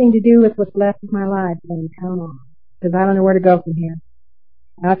want anything to do with what's left of my life, then come on. Because I don't know where to go from here.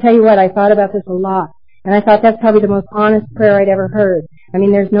 And I'll tell you what, I thought about this a lot. And I thought that's probably the most honest prayer I'd ever heard. I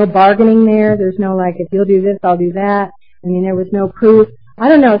mean, there's no bargaining there. There's no like, if you'll do this, I'll do that. I mean, there was no proof. I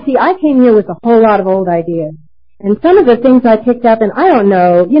don't know. See, I came here with a whole lot of old ideas. And some of the things I picked up, and I don't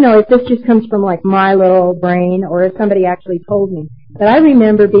know, you know, if this just comes from like my little brain or if somebody actually told me. But I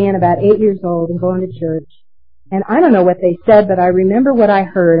remember being about 8 years old and going to church. And I don't know what they said, but I remember what I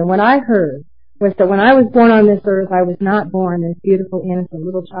heard. And what I heard was that when I was born on this earth, I was not born this beautiful, innocent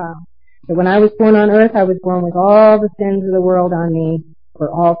little child. That when I was born on earth, I was born with all the sins of the world on me for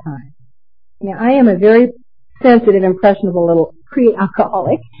all time. Now, I am a very sensitive, impressionable little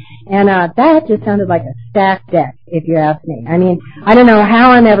pre-alcoholic, and that just sounded like a stacked deck, if you ask me. I mean, I don't know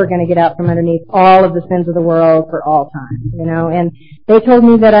how I'm ever going to get out from underneath all of the sins of the world for all time, you know. And they told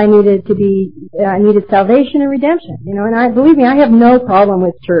me that I needed salvation and redemption, you know. And believe me, I have no problem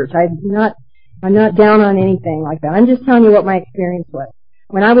with church. I'm not down on anything like that. I'm just telling you what my experience was.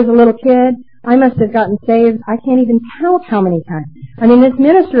 When I was a little kid, I must have gotten saved, I can't even count how many times. I mean, this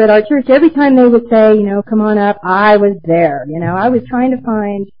minister at our church, every time they would say, you know, come on up, I was there. You know, I was trying to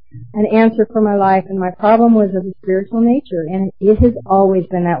find an answer for my life, and my problem was of a spiritual nature, and it has always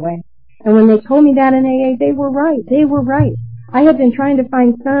been that way. And when they told me that in AA, they were right. They were right. I had been trying to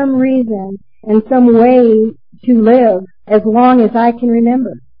find some reason and some way to live as long as I can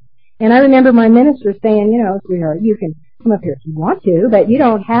remember. And I remember my minister saying, you know, sweetheart, you can come up here if you want to, but you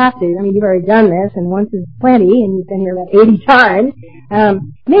don't have to. I mean, you've already done this, and once is plenty, and you've been here about 80 times.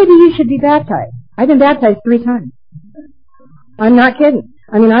 Maybe you should be baptized. I've been baptized 3 times. I'm not kidding.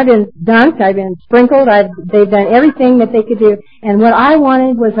 I mean, I've been dunked, I've been sprinkled, they've done everything that they could do, and what I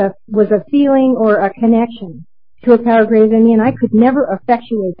wanted was a feeling or a connection to a power greater than me, and I could never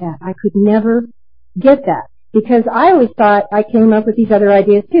effectuate that. I could never get that. Because I always thought I came up with these other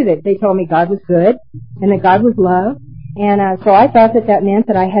ideas too, that they told me God was good, and that God was love. And so I thought that meant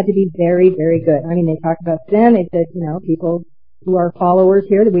that I had to be very, very good. I mean, they talked about sin. They said, you know, people who are followers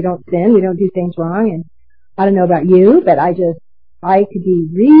here, that we don't sin, we don't do things wrong. And I don't know about you, but I could be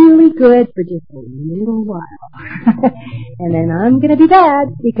really good for just a little while. And then I'm going to be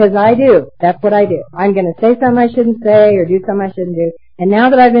bad, because I do. That's what I do. I'm going to say something I shouldn't say or do something I shouldn't do. And now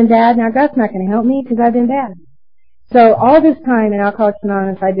that I've been bad, now God's not going to help me because I've been bad. So all this time in Alcoholics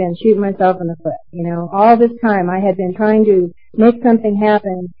Anonymous, I've been shooting myself in the foot. You know, all this time I had been trying to make something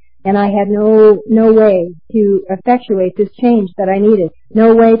happen, and I had no way to effectuate this change that I needed,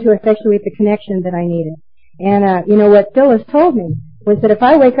 no way to effectuate the connection that I needed. And you know, what Phyllis told me was that if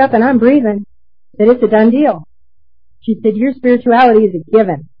I wake up and I'm breathing, that it's a done deal. She said, your spirituality is a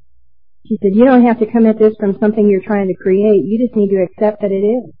given. She said, you don't have to come at this from something you're trying to create. You just need to accept that it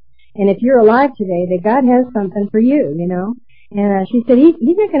is. And if you're alive today, that God has something for you, you know. And she said, he's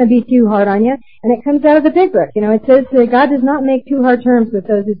not going to be too hard on you. And it comes out of the big book. You know, it says that God does not make too hard terms with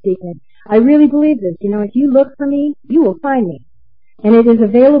those who seek Him. I really believe this. You know, if you look for me, you will find me. And it is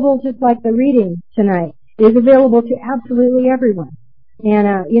available just like the reading tonight. It is available to absolutely everyone.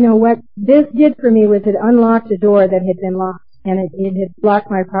 And, you know, what this did for me was it unlocked a door that had been locked. And it had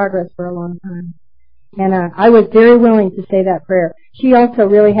blocked my progress for a long time. And I was very willing to say that prayer. She also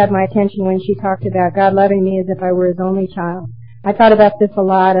really had my attention when she talked about God loving me as if I were His only child. I thought about this a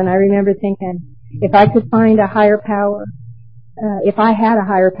lot, and I remember thinking, if I could find a higher power, if I had a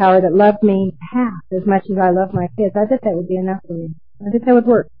higher power that loved me half as much as I love my kids, I bet that would be enough for me. I bet that would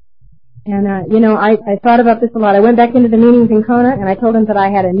work. And, you know, I thought about this a lot. I went back into the meetings in Kona, and I told them that I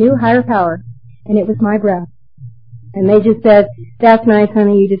had a new higher power, and it was my breath. And they just said, that's nice,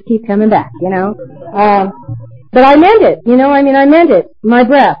 honey, you just keep coming back, you know. But I meant it, you know, I meant it, my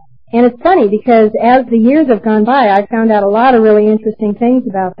breath. And it's funny because as the years have gone by, I found out a lot of really interesting things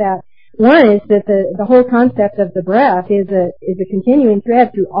about that. One is that the whole concept of the breath is a continuing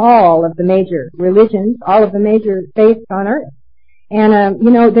thread through all of the major religions, all of the major faiths on earth. And,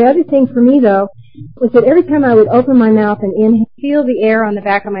 you know, the other thing for me, though, was that every time I would open my mouth and inhale, feel the air on the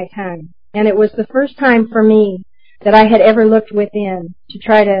back of my tongue. And it was the first time for me that I had ever looked within to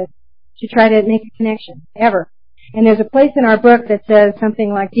try to make a connection, ever. And there's a place in our book that says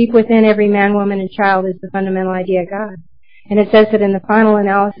something like, deep within every man, woman, and child is the fundamental idea of God. And it says that in the final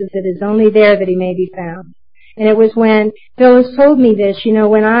analysis, it is only there that He may be found. And it was when Phyllis told me this, you know,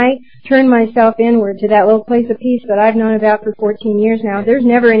 when I turned myself inward to that little place of peace that I've known about for 14 years now, there's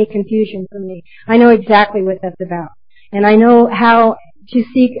never any confusion for me. I know exactly what that's about. And I know how to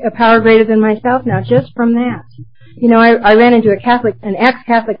seek a power greater than myself now, just from that. You know, I ran into an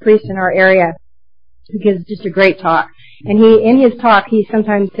ex-Catholic priest in our area who gives just a great talk. And in his talk, he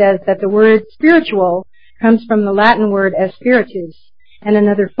sometimes says that the word spiritual comes from the Latin word spiritus. And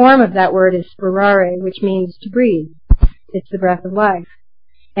another form of that word is spirare, which means to breathe. It's the breath of life.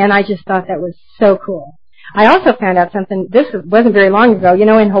 And I just thought that was so cool. I also found out something, this wasn't very long ago, you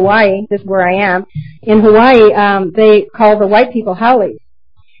know, in Hawaii, this is where I am, in Hawaii, they call the white people haulis.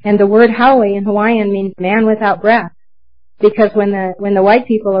 And the word haole in Hawaiian means man without breath. Because when the white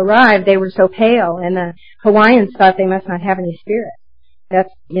people arrived, they were so pale, and the Hawaiians thought they must not have any spirit. That's,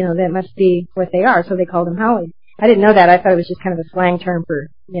 you know, that must be what they are, so they called them haoles. I didn't know that. I thought it was just kind of a slang term for,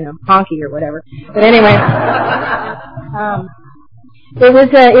 honky or whatever. But anyway,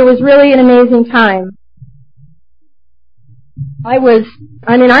 it was really an amazing time. I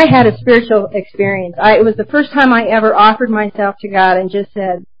had a spiritual experience. It was the first time I ever offered myself to God and just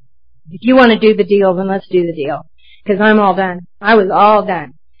said, if you want to do the deal, then let's do the deal. Because I'm all done. I was all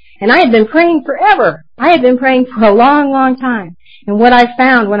done. And I had been praying forever. I had been praying for a long, long time. And what I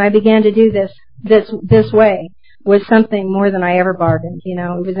found when I began to do this way was something more than I ever bargained.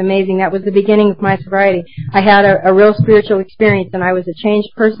 It was amazing. That was the beginning of my sobriety. I had a real spiritual experience, and I was a changed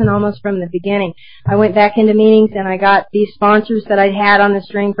person almost from the beginning. I went back into meetings, and I got these sponsors that I'd had on the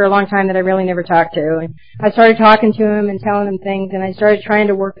string for a long time that I really never talked to. And I started talking to them and telling them things, and I started trying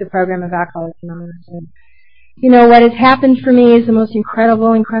to work the program of Alcoholics Anonymous. And what has happened for me is the most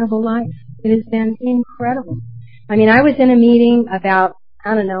incredible, incredible life. It has been incredible. I was in a meeting about,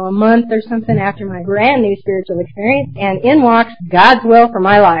 a month or something after my brand new spiritual experience, and in walks God's will for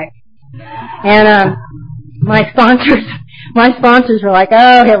my life. And my sponsors were like,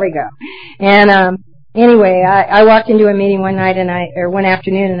 oh, here we go. And anyway, I walked into a meeting one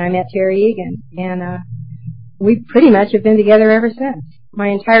afternoon, and I met Terry Egan, and we pretty much have been together ever since. My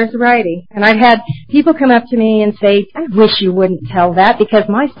entire sobriety. And I've had people come up to me and say, I wish you wouldn't tell that, because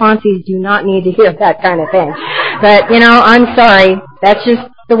my sponsees do not need to hear that kind of thing. But, I'm sorry. That's just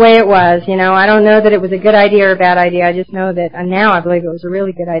the way it was. I don't know that it was a good idea or a bad idea. I just know that now I believe it was a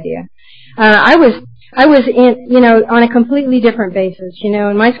really good idea. I was in, on a completely different basis,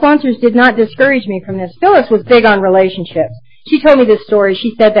 and my sponsors did not discourage me from this. Phyllis was big on relationships. She told me this story.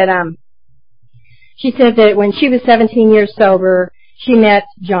 She said that when she was 17 years sober, she met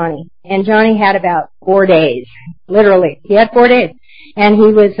Johnny, and Johnny had about 4 days. Literally. He had 4 days. And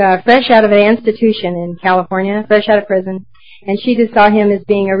he was fresh out of an institution in California, fresh out of prison. And she just saw him as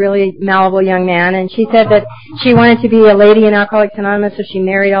being a really malleable young man. And she said that she wanted to be a lady in Alcoholics Anonymous, so she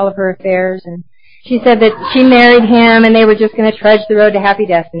married all of her affairs. And she said that she married him, and they were just going to trudge the road to happy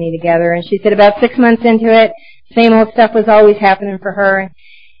destiny together. And she said about 6 months into it, same old stuff was always happening for her.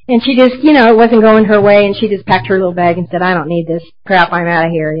 And she just, it wasn't going her way, and she just packed her little bag and said, I don't need this crap, I'm out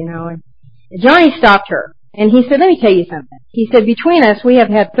of here, And Johnny stopped her, and he said, let me tell you something. He said, between us, we have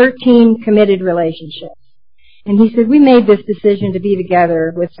had 13 committed relationships. And he said, we made this decision to be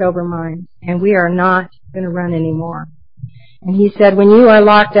together with sober minds, and we are not going to run anymore. And he said, when you are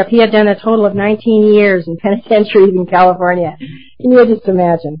locked up, he had done a total of 19 years in penitentiaries in California. Can you just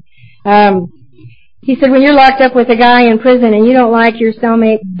imagine? He said, when you're locked up with a guy in prison and you don't like your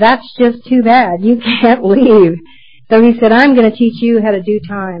cellmate, that's just too bad. You can't leave. So he said, I'm going to teach you how to do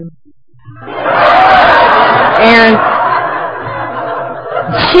time. And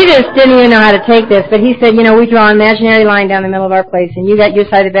she just didn't even know how to take this. But he said, we draw an imaginary line down the middle of our place, and you got your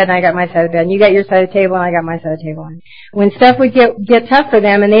side of the bed and I got my side of the bed, and you got your side of the table and I got my side of the table. And when stuff would get tough for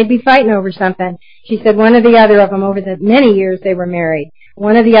them and they'd be fighting over something, she said one or the other of them, over the many years they were married,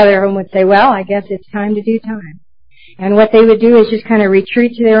 one or the other of them would say, well, I guess it's time to do time. And what they would do is just kind of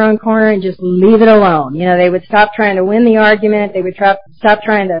retreat to their own corner and just leave it alone. They would stop trying to win the argument. They would stop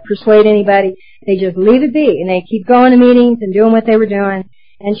trying to persuade anybody. They just leave it be. And they keep going to meetings and doing what they were doing.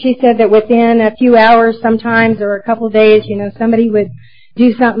 And she said that within a few hours sometimes, or a couple of days, somebody would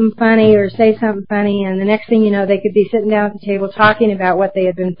do something funny or say something funny, and the next thing you know, they could be sitting down at the table talking about what they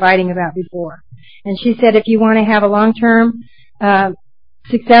had been fighting about before. And she said if you want to have a long-term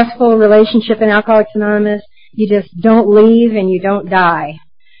successful relationship in Alcoholics Anonymous, you just don't leave and you don't die.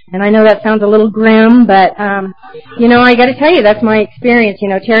 And I know that sounds a little grim, but, I got to tell you, that's my experience.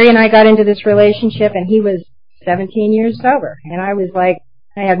 Terry and I got into this relationship, and he was 17 years sober. And I was like,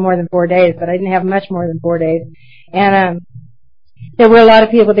 I had more than 4 days, but I didn't have much more than 4 days. And there were a lot of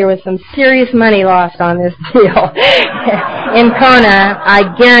people. There was some serious money lost on this deal in Kona.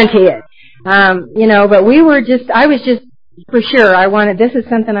 I guarantee it. But I was just for sure. This is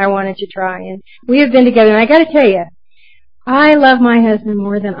something I wanted to try, and we have been together. And I got to tell you, I love my husband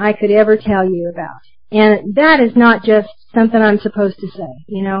more than I could ever tell you about. And that is not just something I'm supposed to say.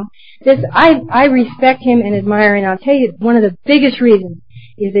 I respect him and admire, and I'll tell you, one of the biggest reasons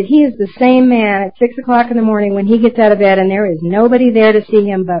is that he is the same man at 6 o'clock in the morning when he gets out of bed and there is nobody there to see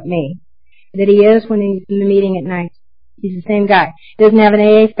him but me, that he is when he's in the meeting at night. He's the same guy. He doesn't have an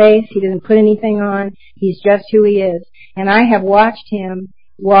AA face. He doesn't put anything on. He's just who he is. And I have watched him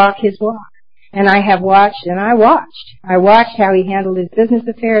walk his walk. And I watched how he handled his business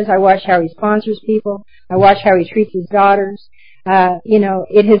affairs. I watched how he sponsors people. I watched how he treats his daughters.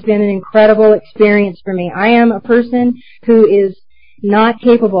 It has been an incredible experience for me. I am a person who is not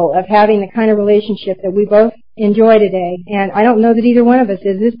capable of having the kind of relationship that we both enjoy today. And I don't know that either one of us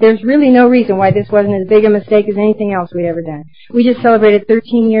is. There's really no reason why this wasn't as big a mistake as anything else we'd ever done. We just celebrated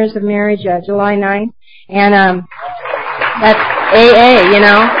 13 years of marriage July 9th. And that's AA, you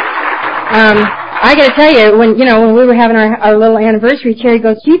know. I got to tell you, when we were having our little anniversary, Terry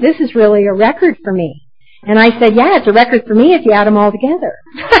goes, "Gee, this is really a record for me." And I said, "Yeah, it's a record for me if you add them all together."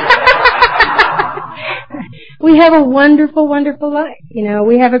 We have a wonderful, wonderful life. You know,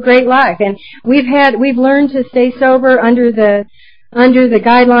 we have a great life, and we've learned to stay sober under the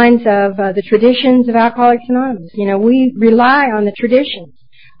guidelines of the traditions of Alcoholics Anonymous. You know, we rely on the traditions.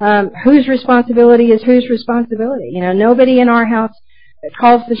 Whose responsibility is whose responsibility? You know, nobody in our house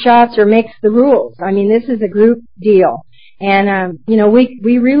calls the shots or makes the rules. I mean, this is a group deal. And,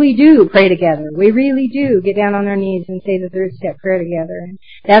 we really do pray together. We really do get down on our knees and say the third step prayer together. And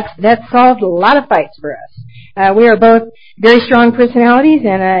that's solved a lot of fights for us. We are both very strong personalities,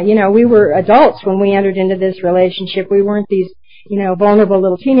 and, we were adults when we entered into this relationship. We weren't these, vulnerable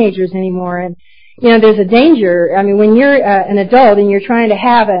little teenagers anymore. And, there's a danger. I mean, when you're an adult and you're trying to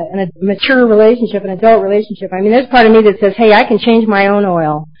have a mature relationship, an adult relationship, I mean, there's part of me that says, hey, I can change my own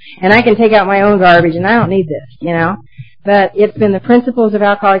oil, and I can take out my own garbage, and I don't need this, But it's been the principles of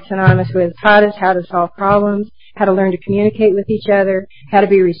Alcoholics Anonymous who has taught us how to solve problems, how to learn to communicate with each other, how to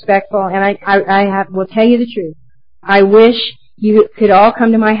be respectful. And I will tell you the truth. I wish you could all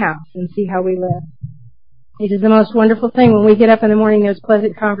come to my house and see how we live. It is the most wonderful thing. When we get up in the morning, there's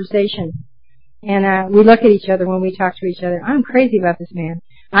pleasant conversation. And we look at each other when we talk to each other. I'm crazy about this man.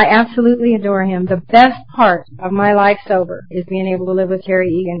 I absolutely adore him. The best part of my life sober is being able to live with Terry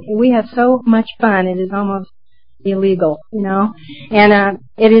Egan. And we have so much fun. It is almost illegal, and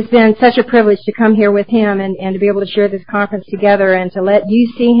it has been such a privilege to come here with him and to be able to share this conference together and to let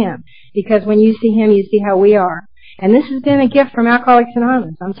you see him, because when you see him, you see how we are. And this has been a gift from Alcoholics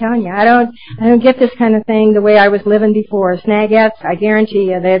Anonymous. I'm telling you, I don't get this kind of thing the way I was living before. Snagettes, I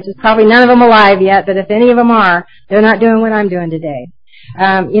guarantee you, there's probably none of them alive yet, but if any of them are, they're not doing what I'm doing today.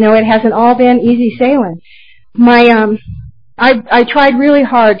 It hasn't all been easy sailing. I tried really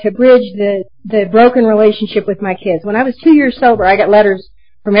hard to bridge the broken relationship with my kids. When I was 2 years sober, I got letters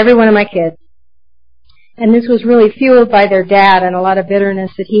from every one of my kids. And this was really fueled by their dad and a lot of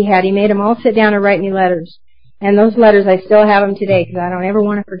bitterness that he had. He made them all sit down and write me letters. And those letters, I still have them today because I don't ever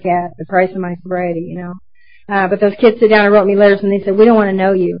want to forget the price of my sobriety, But those kids sit down and wrote me letters and they said, we don't want to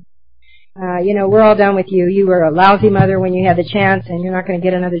know you. We're all done with you. You were a lousy mother when you had the chance, and you're not going to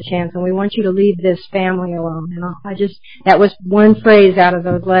get another chance, and we want you to leave this family alone. And that was one phrase out of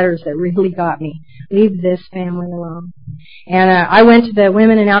those letters that really got me. Leave this family alone. And I went to the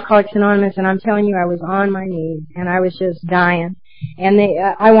women in Alcoholics Anonymous, and I'm telling you, I was on my knees, and I was just dying. And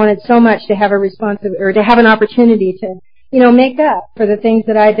I wanted so much to have to have an opportunity to, make up for the things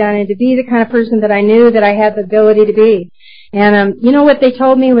that I'd done and to be the kind of person that I knew that I had the ability to be. And, what they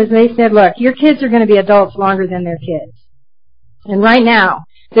told me was they said, look, your kids are going to be adults longer than their kids. And right now,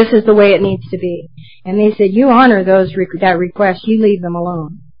 this is the way it needs to be. And they said, you honor that request, you leave them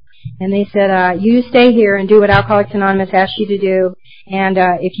alone. And they said, you stay here and do what Alcoholics Anonymous asks you to do. And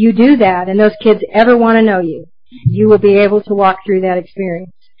if you do that and those kids ever want to know you, you will be able to walk through that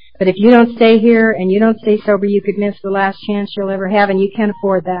experience. But if you don't stay here and you don't stay sober, you could miss the last chance you'll ever have, and you can't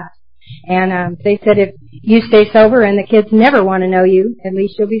afford that. And they said if you stay sober and the kids never want to know you, at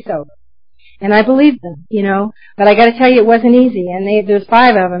least you'll be sober. And I believed them, But I got to tell you, it wasn't easy. And there's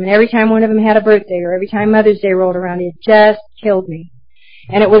 5 of them, and every time one of them had a birthday or every time Mother's Day rolled around, it just killed me.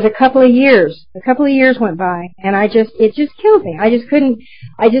 And it was a couple of years. A couple of years went by, and it just killed me. I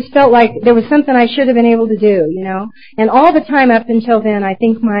just felt like there was something I should have been able to do, And all the time up until then, I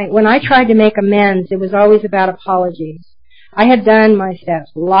think when I tried to make amends, it was always about apologies. I had done my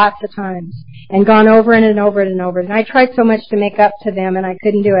steps lots of times and gone over it and over it and over it. And I tried so much to make up to them, and I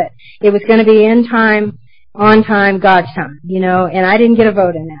couldn't do it. It was going to be in time, on time, God's time, and I didn't get a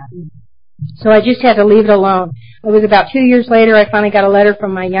vote in that. So I just had to leave it alone. It was about 2 years later, I finally got a letter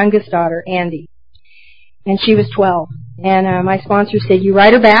from my youngest daughter, Andy. And she was 12. And my sponsor said, you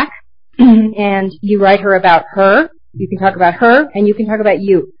write her back, and you write her about her. You can talk about her, and you can talk about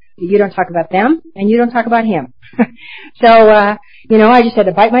you. You don't talk about them, and you don't talk about him. So, I just had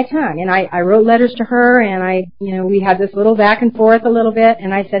to bite my tongue. And I wrote letters to her, and we had this little back and forth a little bit.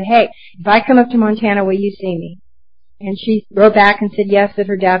 And I said, hey, if I come up to Montana, will you see me? And she wrote back and said yes, that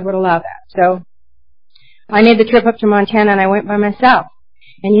her dad would allow that. So I made the trip up to Montana, and I went by myself.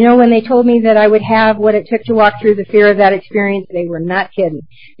 And when they told me that I would have what it took to walk through the fear of that experience, they were not kidding.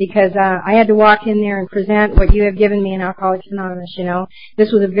 Because I had to walk in there and present what you have given me in Alcoholics Anonymous,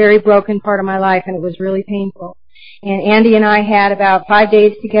 This was a very broken part of my life, and it was really painful. And Andy and I had about 5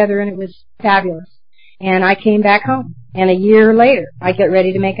 days together, and it was fabulous. And I came back home. And a year later, I get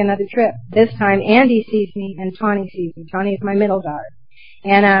ready to make another trip. This time, Andy sees me and Tawny sees me. Tawny is my middle daughter.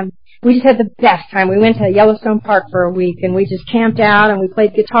 And we just had the best time. We went to Yellowstone Park for a week, and we just camped out, and we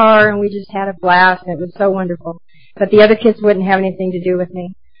played guitar, and we just had a blast, and it was so wonderful. But the other kids wouldn't have anything to do with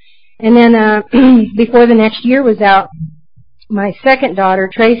me. And then before the next year was out, my second daughter,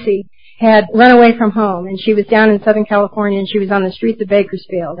 Tracy, had run away from home, and she was down in Southern California, and she was on the streets of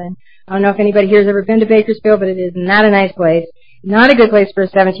Bakersfield. And I don't know if anybody here has ever been to Bakersfield, but it is not a nice place. Not a good place for a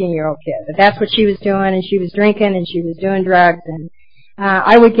 17-year-old kid. But that's what she was doing, and she was drinking, and she was doing drugs. And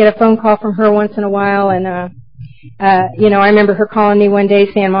I would get a phone call from her once in a while, and I remember her calling me one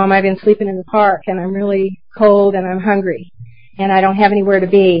day saying, "Mom, I've been sleeping in the park, and I'm really cold, and I'm hungry, and I don't have anywhere to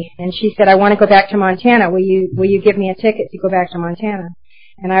be." And she said, "I want to go back to Montana. Will you give me a ticket to go back to Montana?"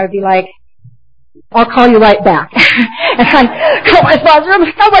 And I would be like, "I'll call you right back." And I'd call my sponsor. I'm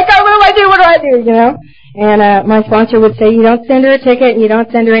like, "Oh my God, what do I do? You know?" And my sponsor would say, "You don't send her a ticket, and you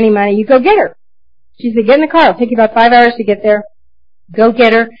don't send her any money. You go get her." She said, "Get in the car. It'll take you about 5 hours to get there. Go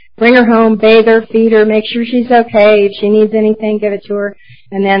get her, bring her home, bathe her, feed her, make sure she's okay. If she needs anything, give it to her,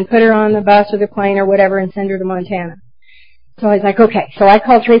 and then put her on the bus or the plane or whatever and send her to Montana." So I was like, okay. So I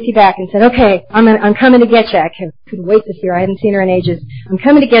called Tracy back and said, "Okay, I'm coming to get you." I couldn't wait to see her. I hadn't seen her in ages. "I'm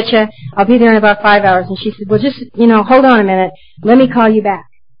coming to get you. I'll be there in about 5 hours." And she said, "Well, just, hold on a minute. Let me call you back."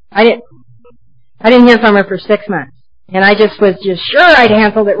 I didn't hear from her for 6 months. And I just was just sure I'd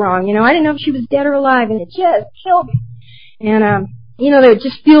handled it wrong. I didn't know if she was dead or alive, and it just killed me. And, it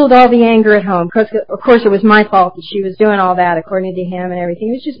just fueled all the anger at home. Of course, it was my fault that she was doing all that according to him and everything.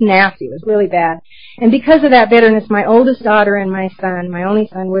 It was just nasty. It was really bad. And because of that bitterness, my oldest daughter and my son, my only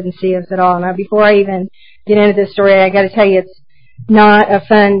son, wouldn't see us at all. Now, before I even get into this story, I got to tell you, it's not a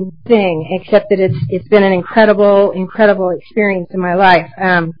fun thing, except that it's been an incredible experience in my life.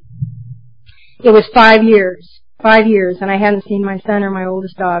 It was 5 years, and I hadn't seen my son or my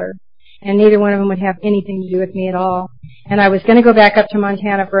oldest daughter, and neither one of them would have anything to do with me at all. And I was going to go back up to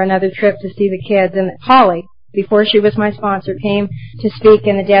Montana for another trip to see the kids. And Holly, before she was my sponsor, came to speak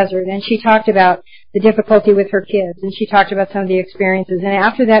in the desert. And she talked about the difficulty with her kids. And she talked about some of the experiences. And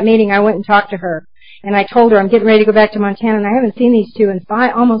after that meeting, I went and talked to her. And I told her, "I'm getting ready to go back to Montana, and I haven't seen these two in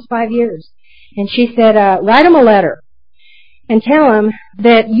almost 5 years. And she said, "Write them a letter and tell them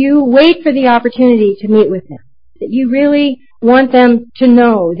that you wait for the opportunity to meet with them, that you really want them to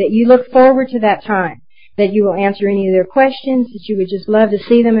know that you look forward to that time, that you will answer any of their questions, that you would just love to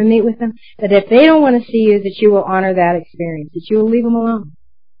see them and meet with them, that if they don't want to see you, that you will honor that experience, that you will leave them alone."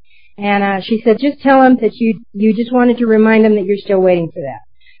 And she said, "Just tell them that you just wanted to remind them that you're still waiting for that."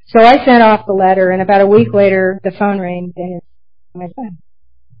 So I sent off the letter, and about a week later, the phone rang, and it's my son.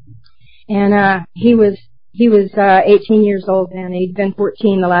 And he was 18 years old then. He'd been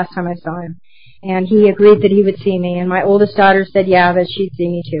 14 the last time I saw him. And he agreed that he would see me. And my oldest daughter said, yeah, that she'd see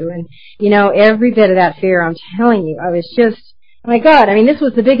me too. And, every bit of that fear, I'm telling you, I was just, oh my God, this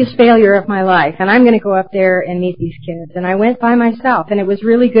was the biggest failure of my life. And I'm going to go up there and meet these kids. And I went by myself. And it was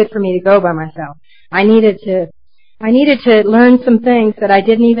really good for me to go by myself. I needed to learn some things that I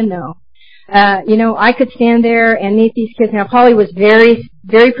didn't even know. I could stand there and meet these kids. Now, Polly was very,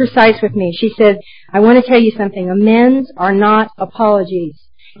 very precise with me. She said, "I want to tell you something. Amends are not apologies."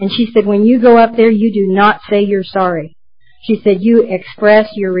 And she said, "When you go up there, you do not say you're sorry." She said, "You express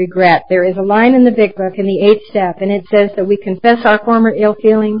your regret." There is a line in the Big Book in the 8th step, and it says that we confess our former ill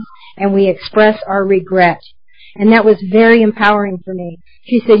feelings and we express our regret. And that was very empowering for me.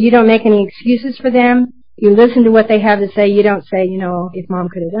 She said, "You don't make any excuses for them. You listen to what they have to say. You don't say, if Mom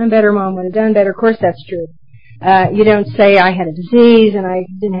could have done better, Mom would have done better." Of course, that's true. You don't say, "I had a disease and I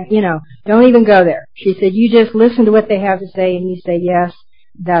didn't have," don't even go there. She said, "You just listen to what they have to say and you say, yes,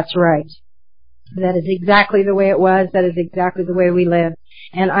 that's right. That is exactly the way it was. That is exactly the way we live.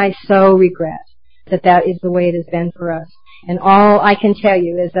 And I so regret that that is the way it has been for us. And all I can tell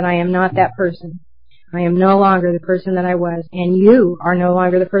you is that I am not that person. I am no longer the person that I was. And you are no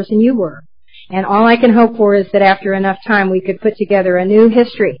longer the person you were. And all I can hope for is that after enough time we could put together a new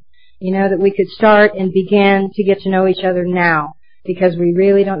history, that we could start and begin to get to know each other now, because we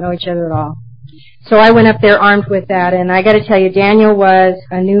really don't know each other at all." So I went up there armed with that, and I got to tell you, Daniel was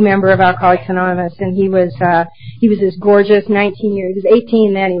a new member of Alcoholics Anonymous, and he was this gorgeous 19 years. He was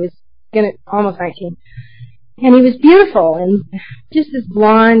 18 then. He was almost 19, and he was beautiful and just this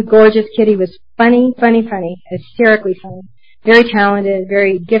blonde, gorgeous kid. He was funny, hysterically funny, very talented,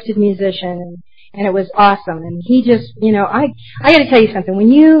 very gifted musician, and it was awesome. And he just, I got to tell you something.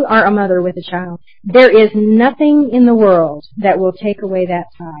 When you are a mother with a child, there is nothing in the world that will take away that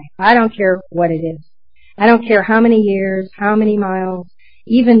tie. I don't care what it is. I don't care how many years, how many miles,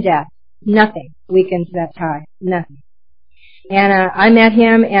 even death. Nothing weakens that tie. Nothing. And I met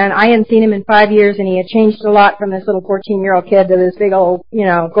him, and I hadn't seen him in 5 years, and he had changed a lot from this little 14-year-old kid to this big old,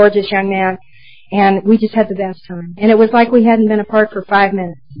 gorgeous young man. And we just had the best time. And it was like we hadn't been apart for 5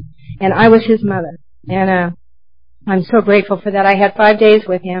 minutes. And I was his mother. And I'm so grateful for that. I had 5 days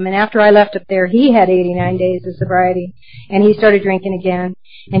with him, and after I left up there, he had 89 days of sobriety, and he started drinking again,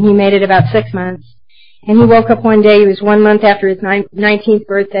 and he made it about 6 months. And he woke up one day, he was 1 month after his 19th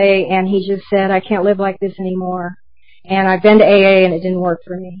birthday, and he just said, I can't live like this anymore. And I've been to AA, and it didn't work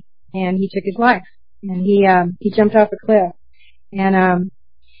for me. And he took his life, and he jumped off a cliff. And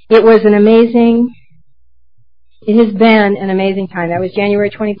it has been an amazing time. That was January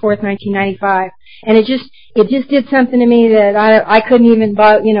 24th, 1995. And it just did something to me that I couldn't even,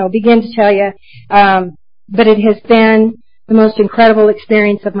 begin to tell you. But it has been the most incredible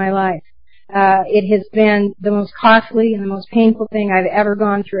experience of my life. It has been the most costly and the most painful thing I've ever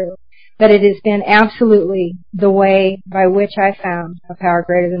gone through. But it has been absolutely the way by which I found a power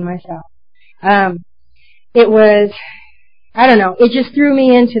greater than myself. It just threw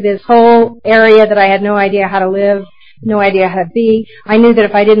me into this whole area that I had no idea how to live, no idea how to be. I knew that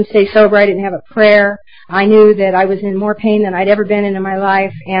if I didn't stay sober, I didn't have a prayer. I knew that I was in more pain than I'd ever been in my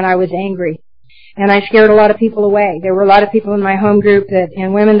life, and I was angry. And I scared a lot of people away. There were a lot of people in my home group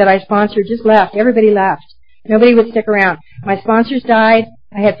and women that I sponsored just left. Everybody left. Nobody would stick around. My sponsors died.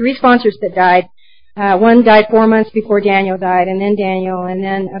 I had 3 sponsors that died. One died 4 months before Daniel died, and then Daniel, and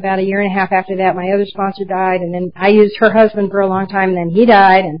then about a year and a half after that, my other sponsor died, and then I used her husband for a long time, and then he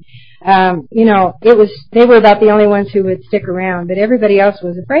died, and, they were about the only ones who would stick around, but everybody else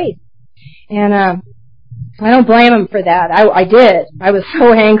was afraid. And, I don't blame them for that. I did. I was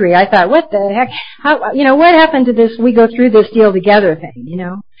so angry. I thought, what the heck? What happened to this we go through this deal together thing,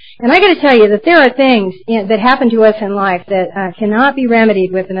 And I got to tell you that there are things that happen to us in life that cannot be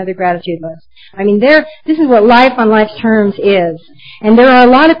remedied with another gratitude list. I mean, this is what life on life's terms is. And there are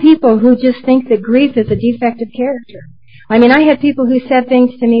a lot of people who just think that grief is a defect of character. I mean, I had people who said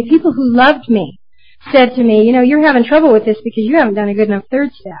things to me, people who loved me said to me, you're having trouble with this because you haven't done a good enough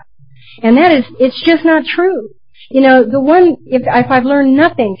third step. And it's just not true. If I've learned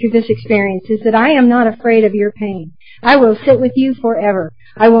nothing through this experience is that I am not afraid of your pain. I will sit with you forever.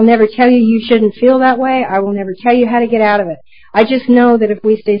 I will never tell you you shouldn't feel that way. I will never tell you how to get out of it. I just know that if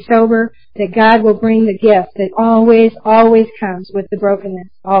we stay sober, that God will bring the gift that always, always comes with the brokenness.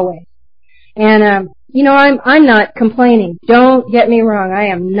 Always. And, I'm not complaining. Don't get me wrong. I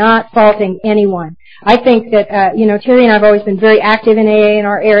am not faulting anyone. I think that, Terry and I have always been very active in AA in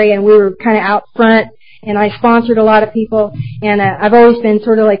our area, and we were kind of out front, and I sponsored a lot of people, and I've always been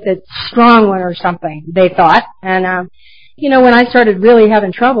sort of like the strong one or something, they thought. And, when I started really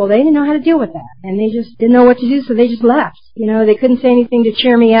having trouble, they didn't know how to deal with that, and they just didn't know what to do, so they just left. They couldn't say anything to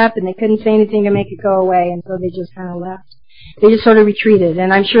cheer me up, and they couldn't say anything to make it go away, and so they just kind of left. They just sort of retreated,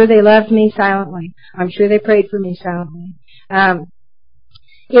 and I'm sure they loved me silently. I'm sure they prayed for me silently.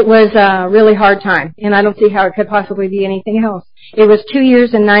 It was a really hard time, and I don't see how it could possibly be anything else. It was 2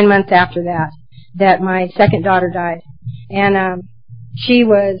 years and 9 months after that my second daughter died. And she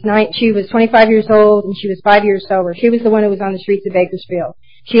was 25 years old, and she was 5 years sober. She was the one who was on the streets of Bakersfield.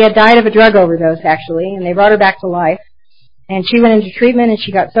 She had died of a drug overdose, actually, and they brought her back to life. And she went into treatment, and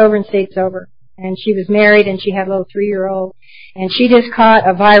she got sober and stayed sober. And she was married, and she had a little 3-year-old. And she just caught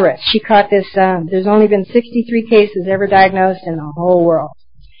a virus. She caught this, there's only been 63 cases ever diagnosed in the whole world.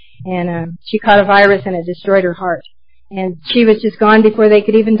 And she caught a virus, and it destroyed her heart. And she was just gone before they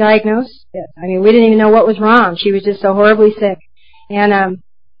could even diagnose it. I mean, we didn't even know what was wrong. She was just so horribly sick. And,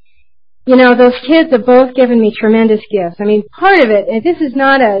 those kids have both given me tremendous gifts. I mean, part of it, and this is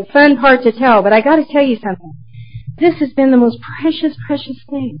not a fun part to tell, but I got to tell you something. This has been the most precious, precious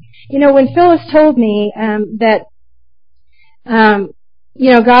thing. When Phyllis told me that, God,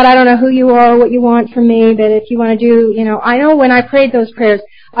 I don't know who you are, what you want from me, but if you want to do, I know when I prayed those prayers,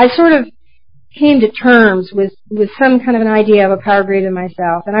 I sort of came to terms with some kind of an idea of a power greater than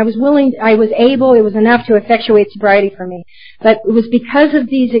myself. And I was able, it was enough to effectuate sobriety for me. But it was because of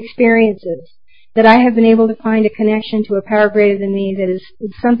these experiences that I have been able to find a connection to a power greater than me that is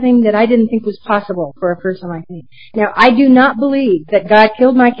something that I didn't think was possible for a person like me. Now, I do not believe that God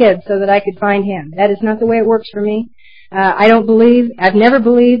killed my kids so that I could find Him. That is not the way it works for me. I've never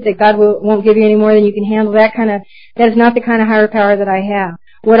believed that God won't give you any more than you can handle. That is not the kind of higher power that I have.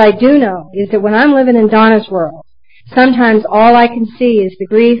 What I do know is that when I'm living in Donna's world, sometimes all I can see is the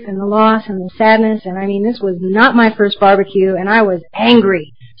grief and the loss and the sadness. And I mean, this was not my first barbecue, and I was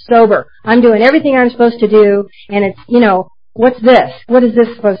angry, sober. I'm doing everything I'm supposed to do, and it's, what's this? What is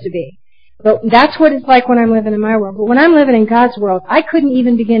this supposed to be? But that's what it's like when I'm living in my world. But when I'm living in God's world, I couldn't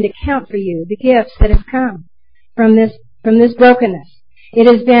even begin to count for you the gifts that have come from this brokenness.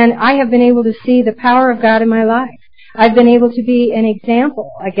 I have been able to see the power of God in my life. I've been able to be an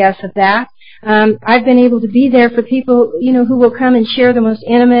example, I guess, of that. I've been able to be there for people, who will come and share the most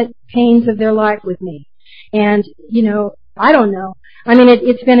intimate pains of their life with me. And, I don't know. I mean,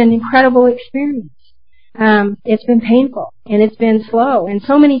 it's been an incredible experience. It's been painful, and it's been slow. And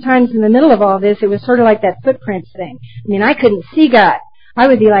so many times in the middle of all this, it was sort of like that footprints thing. I mean, I couldn't see God. I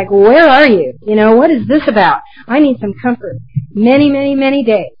would be like, where are you? What is this about? I need some comfort. Many, many, many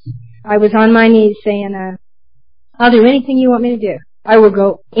days, I was on my knees saying, I'll do anything you want me to do. I will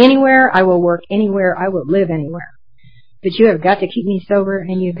go anywhere. I will work anywhere. I will live anywhere. But you have got to keep me sober,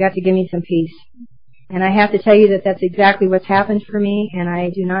 and you've got to give me some peace. And I have to tell you that that's exactly what's happened for me, and I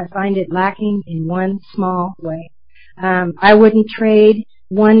do not find it lacking in one small way. I wouldn't trade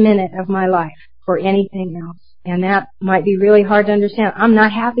 1 minute of my life for anything else. And that might be really hard to understand. I'm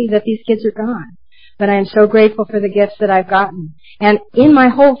not happy that these kids are gone, but I am so grateful for the gifts that I've gotten. And in my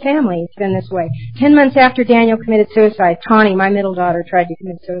whole family, it's been this way. 10 months after Daniel committed suicide, Tawny, my middle daughter, tried to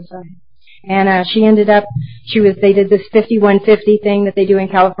commit suicide. And she ended up, they did this 5150 thing that they do in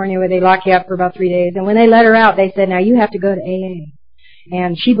California where they lock you up for about 3 days. And when they let her out, they said, now you have to go to AA.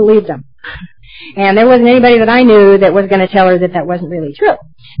 And she believed them. And there wasn't anybody that I knew that was going to tell her that that wasn't really true,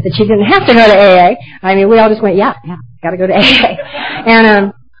 that she didn't have to go to AA. I mean, we all just went, yeah, got to go to AA.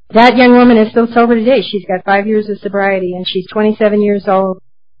 And that young woman is still sober today. She's got 5 years of sobriety, and she's 27 years old.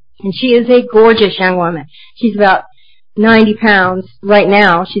 And she is a gorgeous young woman. She's about 90 pounds right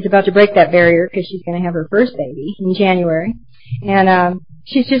now. She's about to break that barrier because she's going to have her first baby in January. And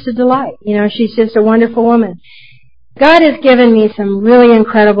she's just a delight. She's just a wonderful woman. God has given me some really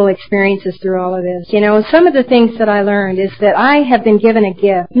incredible experiences through all of this. Some of the things that I learned is that I have been given a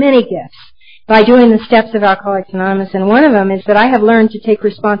gift, many gifts, by doing the steps of Alcoholics Anonymous. And one of them is that I have learned to take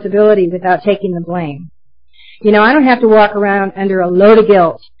responsibility without taking the blame. I don't have to walk around under a load of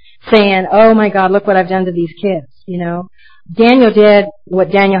guilt saying, oh my God, look what I've done to these kids. Daniel did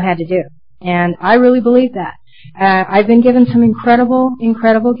what Daniel had to do. And I really believe that. I've been given some incredible,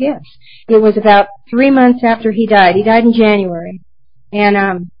 incredible gifts. It was about 3 months after he died. He died in January. And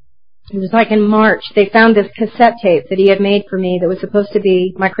it was like in March, they found this cassette tape that he had made for me that was supposed to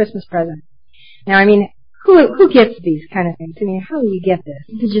be my Christmas present. Now, I mean, who gets these kind of things? I mean, how do you get this?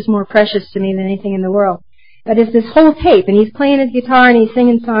 This is just more precious to me than anything in the world. But it's this whole tape, and he's playing his guitar, and he's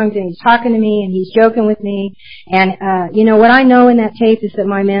singing songs, and he's talking to me, and he's joking with me. And, what I know in that tape is that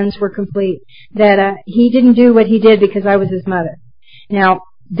my amends were complete. That he didn't do what he did because I was his mother. Now,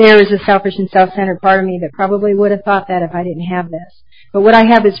 there is a selfish and self-centered part of me that probably would have thought that if I didn't have this. But what I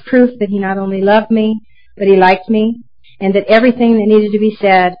have is proof that he not only loved me, but he liked me, and that everything that needed to be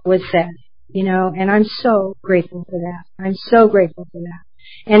said was said. And I'm so grateful for that. I'm so grateful for that.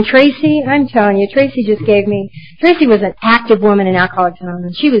 And Tracy, I'm telling you, Tracy was an active woman in Alcoholics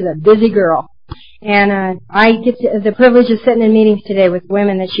Anonymous. She was a busy girl. And I get the privilege of sitting in meetings today with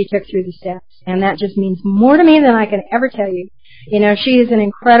women that she took through the steps. And that just means more to me than I can ever tell you. She was an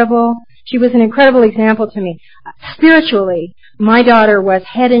incredible example to me. Spiritually, my daughter was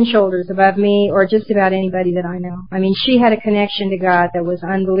head and shoulders above me or just about anybody that I know. I mean, she had a connection to God that was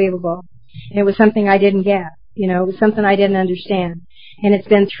unbelievable. And it was something I didn't get. It was something I didn't understand. And it's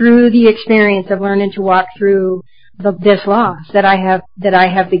been through the experience of learning to walk through this loss that I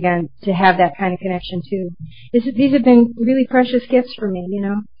have begun to have that kind of connection too. These have been really precious gifts for me,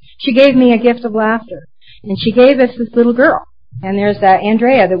 She gave me a gift of laughter. And she gave us this little girl. And there's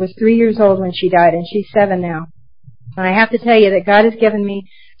Andrea that was 3 years old when she died, and she's 7 now. And I have to tell you that God has given me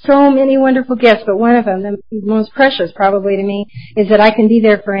so many wonderful gifts, but one of them, the most precious probably to me, is that I can be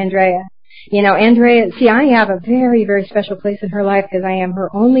there for Andrea. Andrea, I have a very, very special place in her life because I am her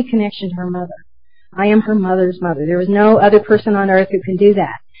only connection to her mother. I am her mother's mother. There is no other person on earth who can do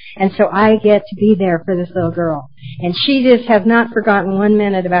that. And so I get to be there for this little girl. And she just has not forgotten 1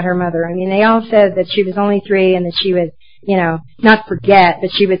 minute about her mother. I mean, they all said that she was only 3 and that she would, not forget,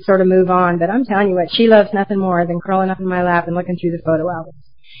 but she would sort of move on. But I'm telling you what, she loves nothing more than curling up in my lap and looking through the photo albums.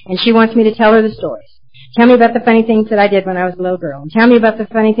 And she wants me to tell her the stories. Tell me about the funny things that I did when I was a little girl. And tell me about the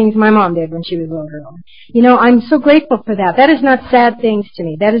funny things my mom did when she was a little girl. I'm so grateful for that. That is not sad things to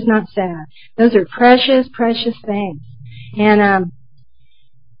me. That is not sad. Those are precious, precious things. And,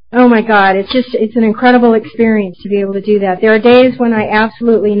 oh my God, it's an incredible experience to be able to do that. There are days when I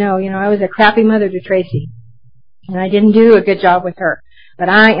absolutely know, I was a crappy mother to Tracy. And I didn't do a good job with her. But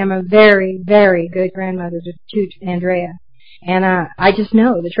I am a very, very good grandmother to Andrea. And, I just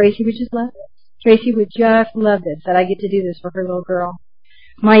know that Tracy would just love it. Tracy would just love this, that I get to do this for her little girl.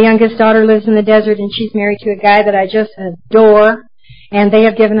 My youngest daughter lives in the desert, and she's married to a guy that I just adore. And they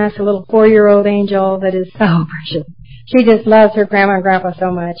have given us a little 4-year-old angel that is so precious. She just loves her grandma and grandpa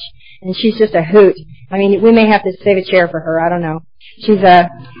so much. And she's just a hoot. I mean, we may have to save a chair for her. I don't know. She's a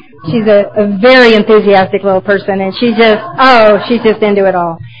very enthusiastic little person, and she's just into it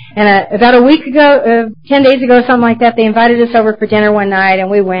all. And about a week ago, 10 days ago, something like that, they invited us over for dinner one night, and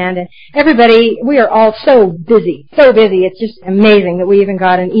we went. And everybody, we are all so busy. It's just amazing that we even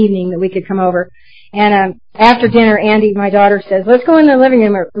got an evening that we could come over. And after dinner, Andy, my daughter, says, let's go in the living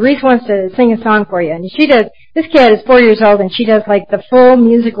room. Reese wants to sing a song for you. And she does. This kid is 4 years old, and she does like the full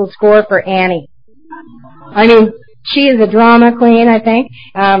musical score for Annie. I mean, she is a drama queen, I think.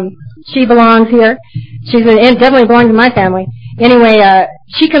 She belongs here. It definitely belongs to my family. Anyway,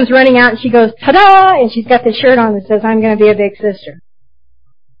 she comes running out and she goes, ta-da! And she's got this shirt on that says, I'm going to be a big sister.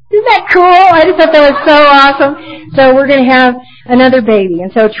 Isn't that cool? I just thought that was so awesome. So we're going to have another baby.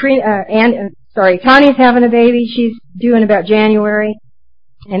 And so Tani's having a baby. She's due in about January.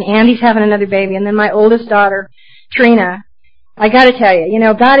 And Andy's having another baby. And then my oldest daughter, Trina, I got to tell you,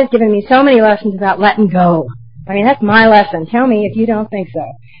 God has given me so many lessons about letting go. I mean, that's my lesson. Tell me if you don't think so.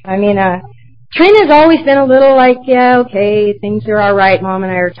 I mean, Trina's always been a little like, yeah, okay, things are all right, Mom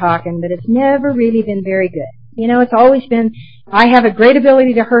and I are talking, but it's never really been very good. It's always been, I have a great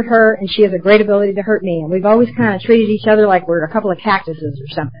ability to hurt her, and she has a great ability to hurt me. And we've always kind of treated each other like we're a couple of cactuses or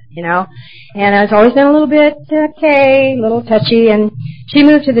something, And it's always been a little bit, a little touchy. And she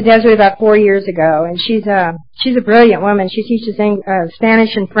moved to the desert about 4 years ago, and she's a brilliant woman. She teaches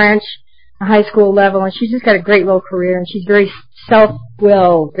Spanish and French, a high school level, and she's just got a great little career, and she's very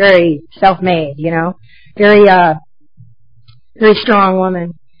self-willed, very self-made, very strong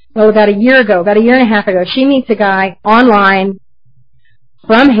woman. Well, about a year and a half ago, she meets a guy online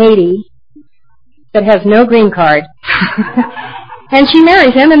from Haiti that has no green card. And she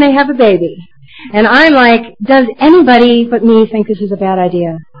marries him, and they have a baby. And I'm like, does anybody but me think this is a bad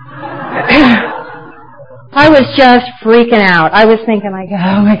idea? I was just freaking out. I was thinking like,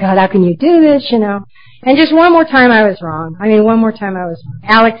 oh my God, how can you do this, And just one more time I was wrong.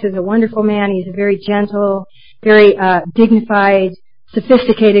 Alex is a wonderful man. He's a very gentle, very dignified,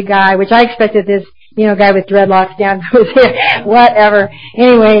 sophisticated guy, which I expected this, guy with dreadlocks down to his hair, whatever.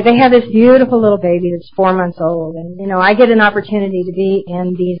 Anyway, they have this beautiful little baby that's 4 months old, and, I get an opportunity to be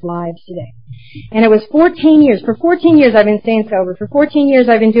in these lives today. And it was 14 years. For 14 years I've been staying sober. For 14 years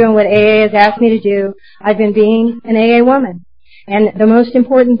I've been doing what AA has asked me to do. I've been being an AA woman. And the most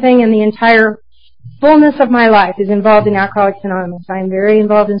important thing in the entire fullness of my life is involved in Alcoholics Anonymous. I'm very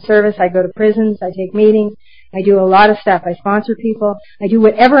involved in service. I go to prisons. I take meetings. I do a lot of stuff. I sponsor people. I do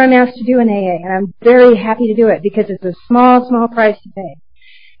whatever I'm asked to do in AA, and I'm very happy to do it because it's a small, small price to pay.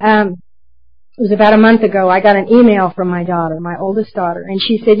 It was about a month ago. I got an email from my daughter, my oldest daughter, and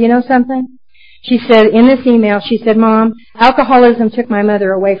she said, you know something? She said, in this email, she said, Mom, alcoholism took my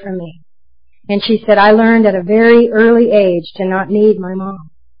mother away from me. And she said, I learned at a very early age to not need my mom.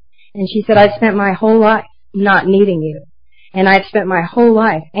 And she said, I've spent my whole life not needing you. And I've spent my whole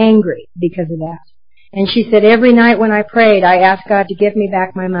life angry because of that. And she said, every night when I prayed, I asked God to give me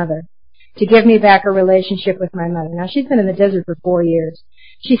back my mother, to give me back a relationship with my mother. Now, she's been in the desert for 4 years.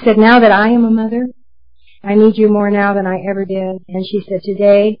 She said, now that I am a mother, I need you more now than I ever did. And she said,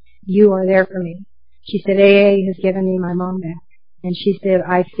 today, you are there for me. She said, AA has given me my mom back. And she said,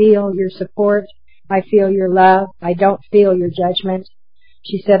 I feel your support. I feel your love. I don't feel your judgment.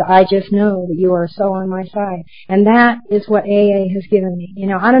 She said, I just know that you are so on my side. And that is what AA has given me.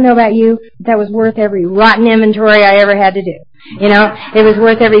 I don't know about you, but that was worth every rotten inventory I ever had to do. It was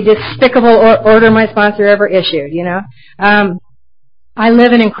worth every despicable order my sponsor ever issued, I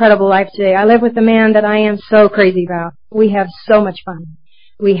live an incredible life today. I live with the man that I am so crazy about. We have so much fun.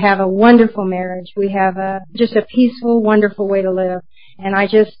 We have a wonderful marriage. We have just a peaceful, wonderful way to live. And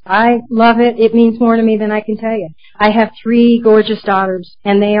I love it. It means more to me than I can tell you. I have 3 gorgeous daughters,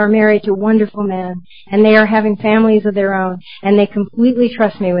 and they are married to wonderful men, and they are having families of their own, and they completely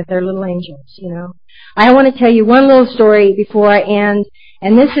trust me with their little angels, I want to tell you one little story before I end,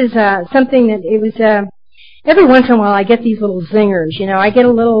 and this is something that it was, every once in a while I get these little zingers, I get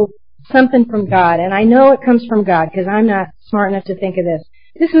a little something from God, and I know it comes from God because I'm not smart enough to think of this.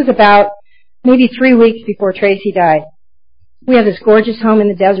 This was about maybe 3 weeks before Tracy died. We have this gorgeous home in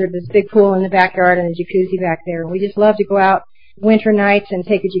the desert, this big pool in the backyard and a jacuzzi back there. And we just love to go out winter nights and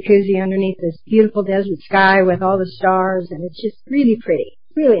take a jacuzzi underneath this beautiful desert sky with all the stars, and it's just really pretty,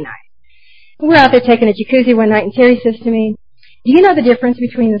 really nice. And we're out there taking a jacuzzi one night, and Terry says to me, do you know the difference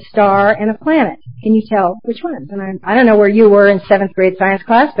between a star and a planet? Can you tell which one? And I don't know where you were in 7th grade science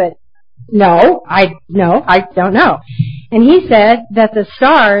class, but no, I don't know. And he said that the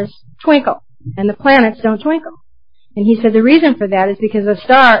stars twinkle and the planets don't twinkle. And he said the reason for that is because a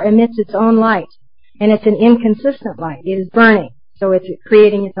star emits its own light, and it's an inconsistent light. It is burning, so it's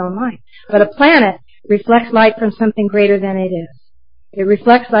creating its own light. But a planet reflects light from something greater than it is. It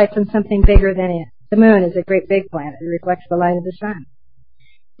reflects light from something bigger than it. The moon is a great big planet. It reflects the light of the sun.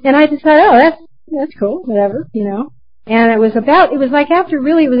 And I decided, that's cool, whatever, you know. And it was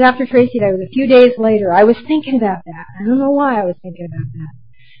after Tracy died. It was a few days later. I was thinking about that. I don't know why I was thinking about that.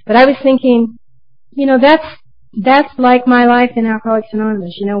 But I was thinking, you know, that's like my life in Alcoholics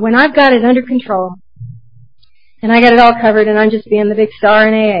Anonymous. You know, when I've got it under control, and I got it all covered, and I'm just being the big star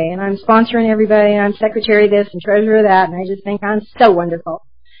in AA, and I'm sponsoring everybody, and I'm secretary of this and treasurer of that, and I just think I'm so wonderful.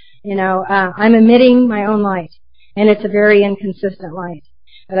 You know, I'm emitting my own light, and it's a very inconsistent light.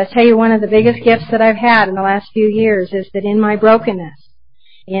 But I tell you, one of the biggest gifts that I've had in the last few years is that in my brokenness,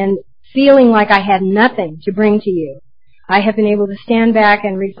 and feeling like I had nothing to bring to you, I have been able to stand back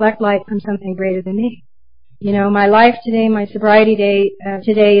and reflect light from something greater than me. You know, my life today, my sobriety day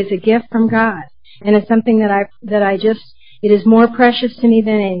today is a gift from God. And it's something it is more precious to me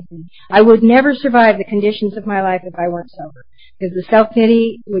than anything. I would never survive the conditions of my life if I weren't sober, because the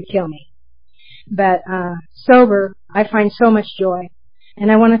self-pity would kill me. But sober, I find so much joy.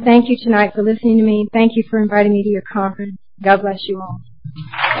 And I want to thank you tonight for listening to me. Thank you for inviting me to your conference. God bless you all.